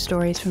to choose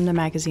stories from the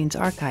magazine's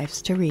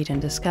archives to read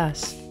and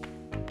discuss.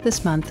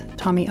 This month,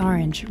 Tommy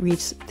Orange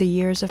reads The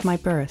Years of My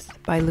Birth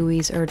by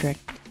Louise Erdrich.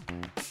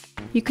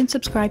 You can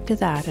subscribe to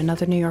that and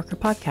other New Yorker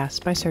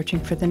podcasts by searching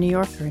for The New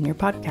Yorker in your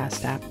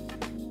podcast app.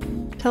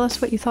 Tell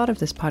us what you thought of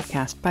this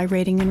podcast by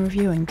rating and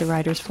reviewing The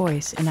Writer's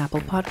Voice in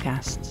Apple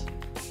Podcasts.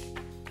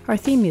 Our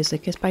theme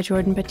music is by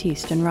Jordan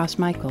Batiste and Ross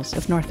Michaels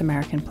of North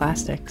American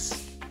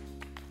Plastics.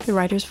 The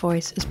Writer's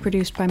Voice is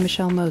produced by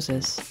Michelle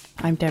Moses.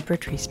 I'm Deborah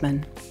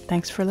Treisman.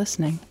 Thanks for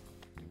listening.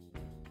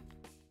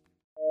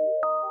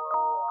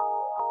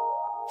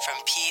 From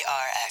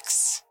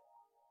PRX.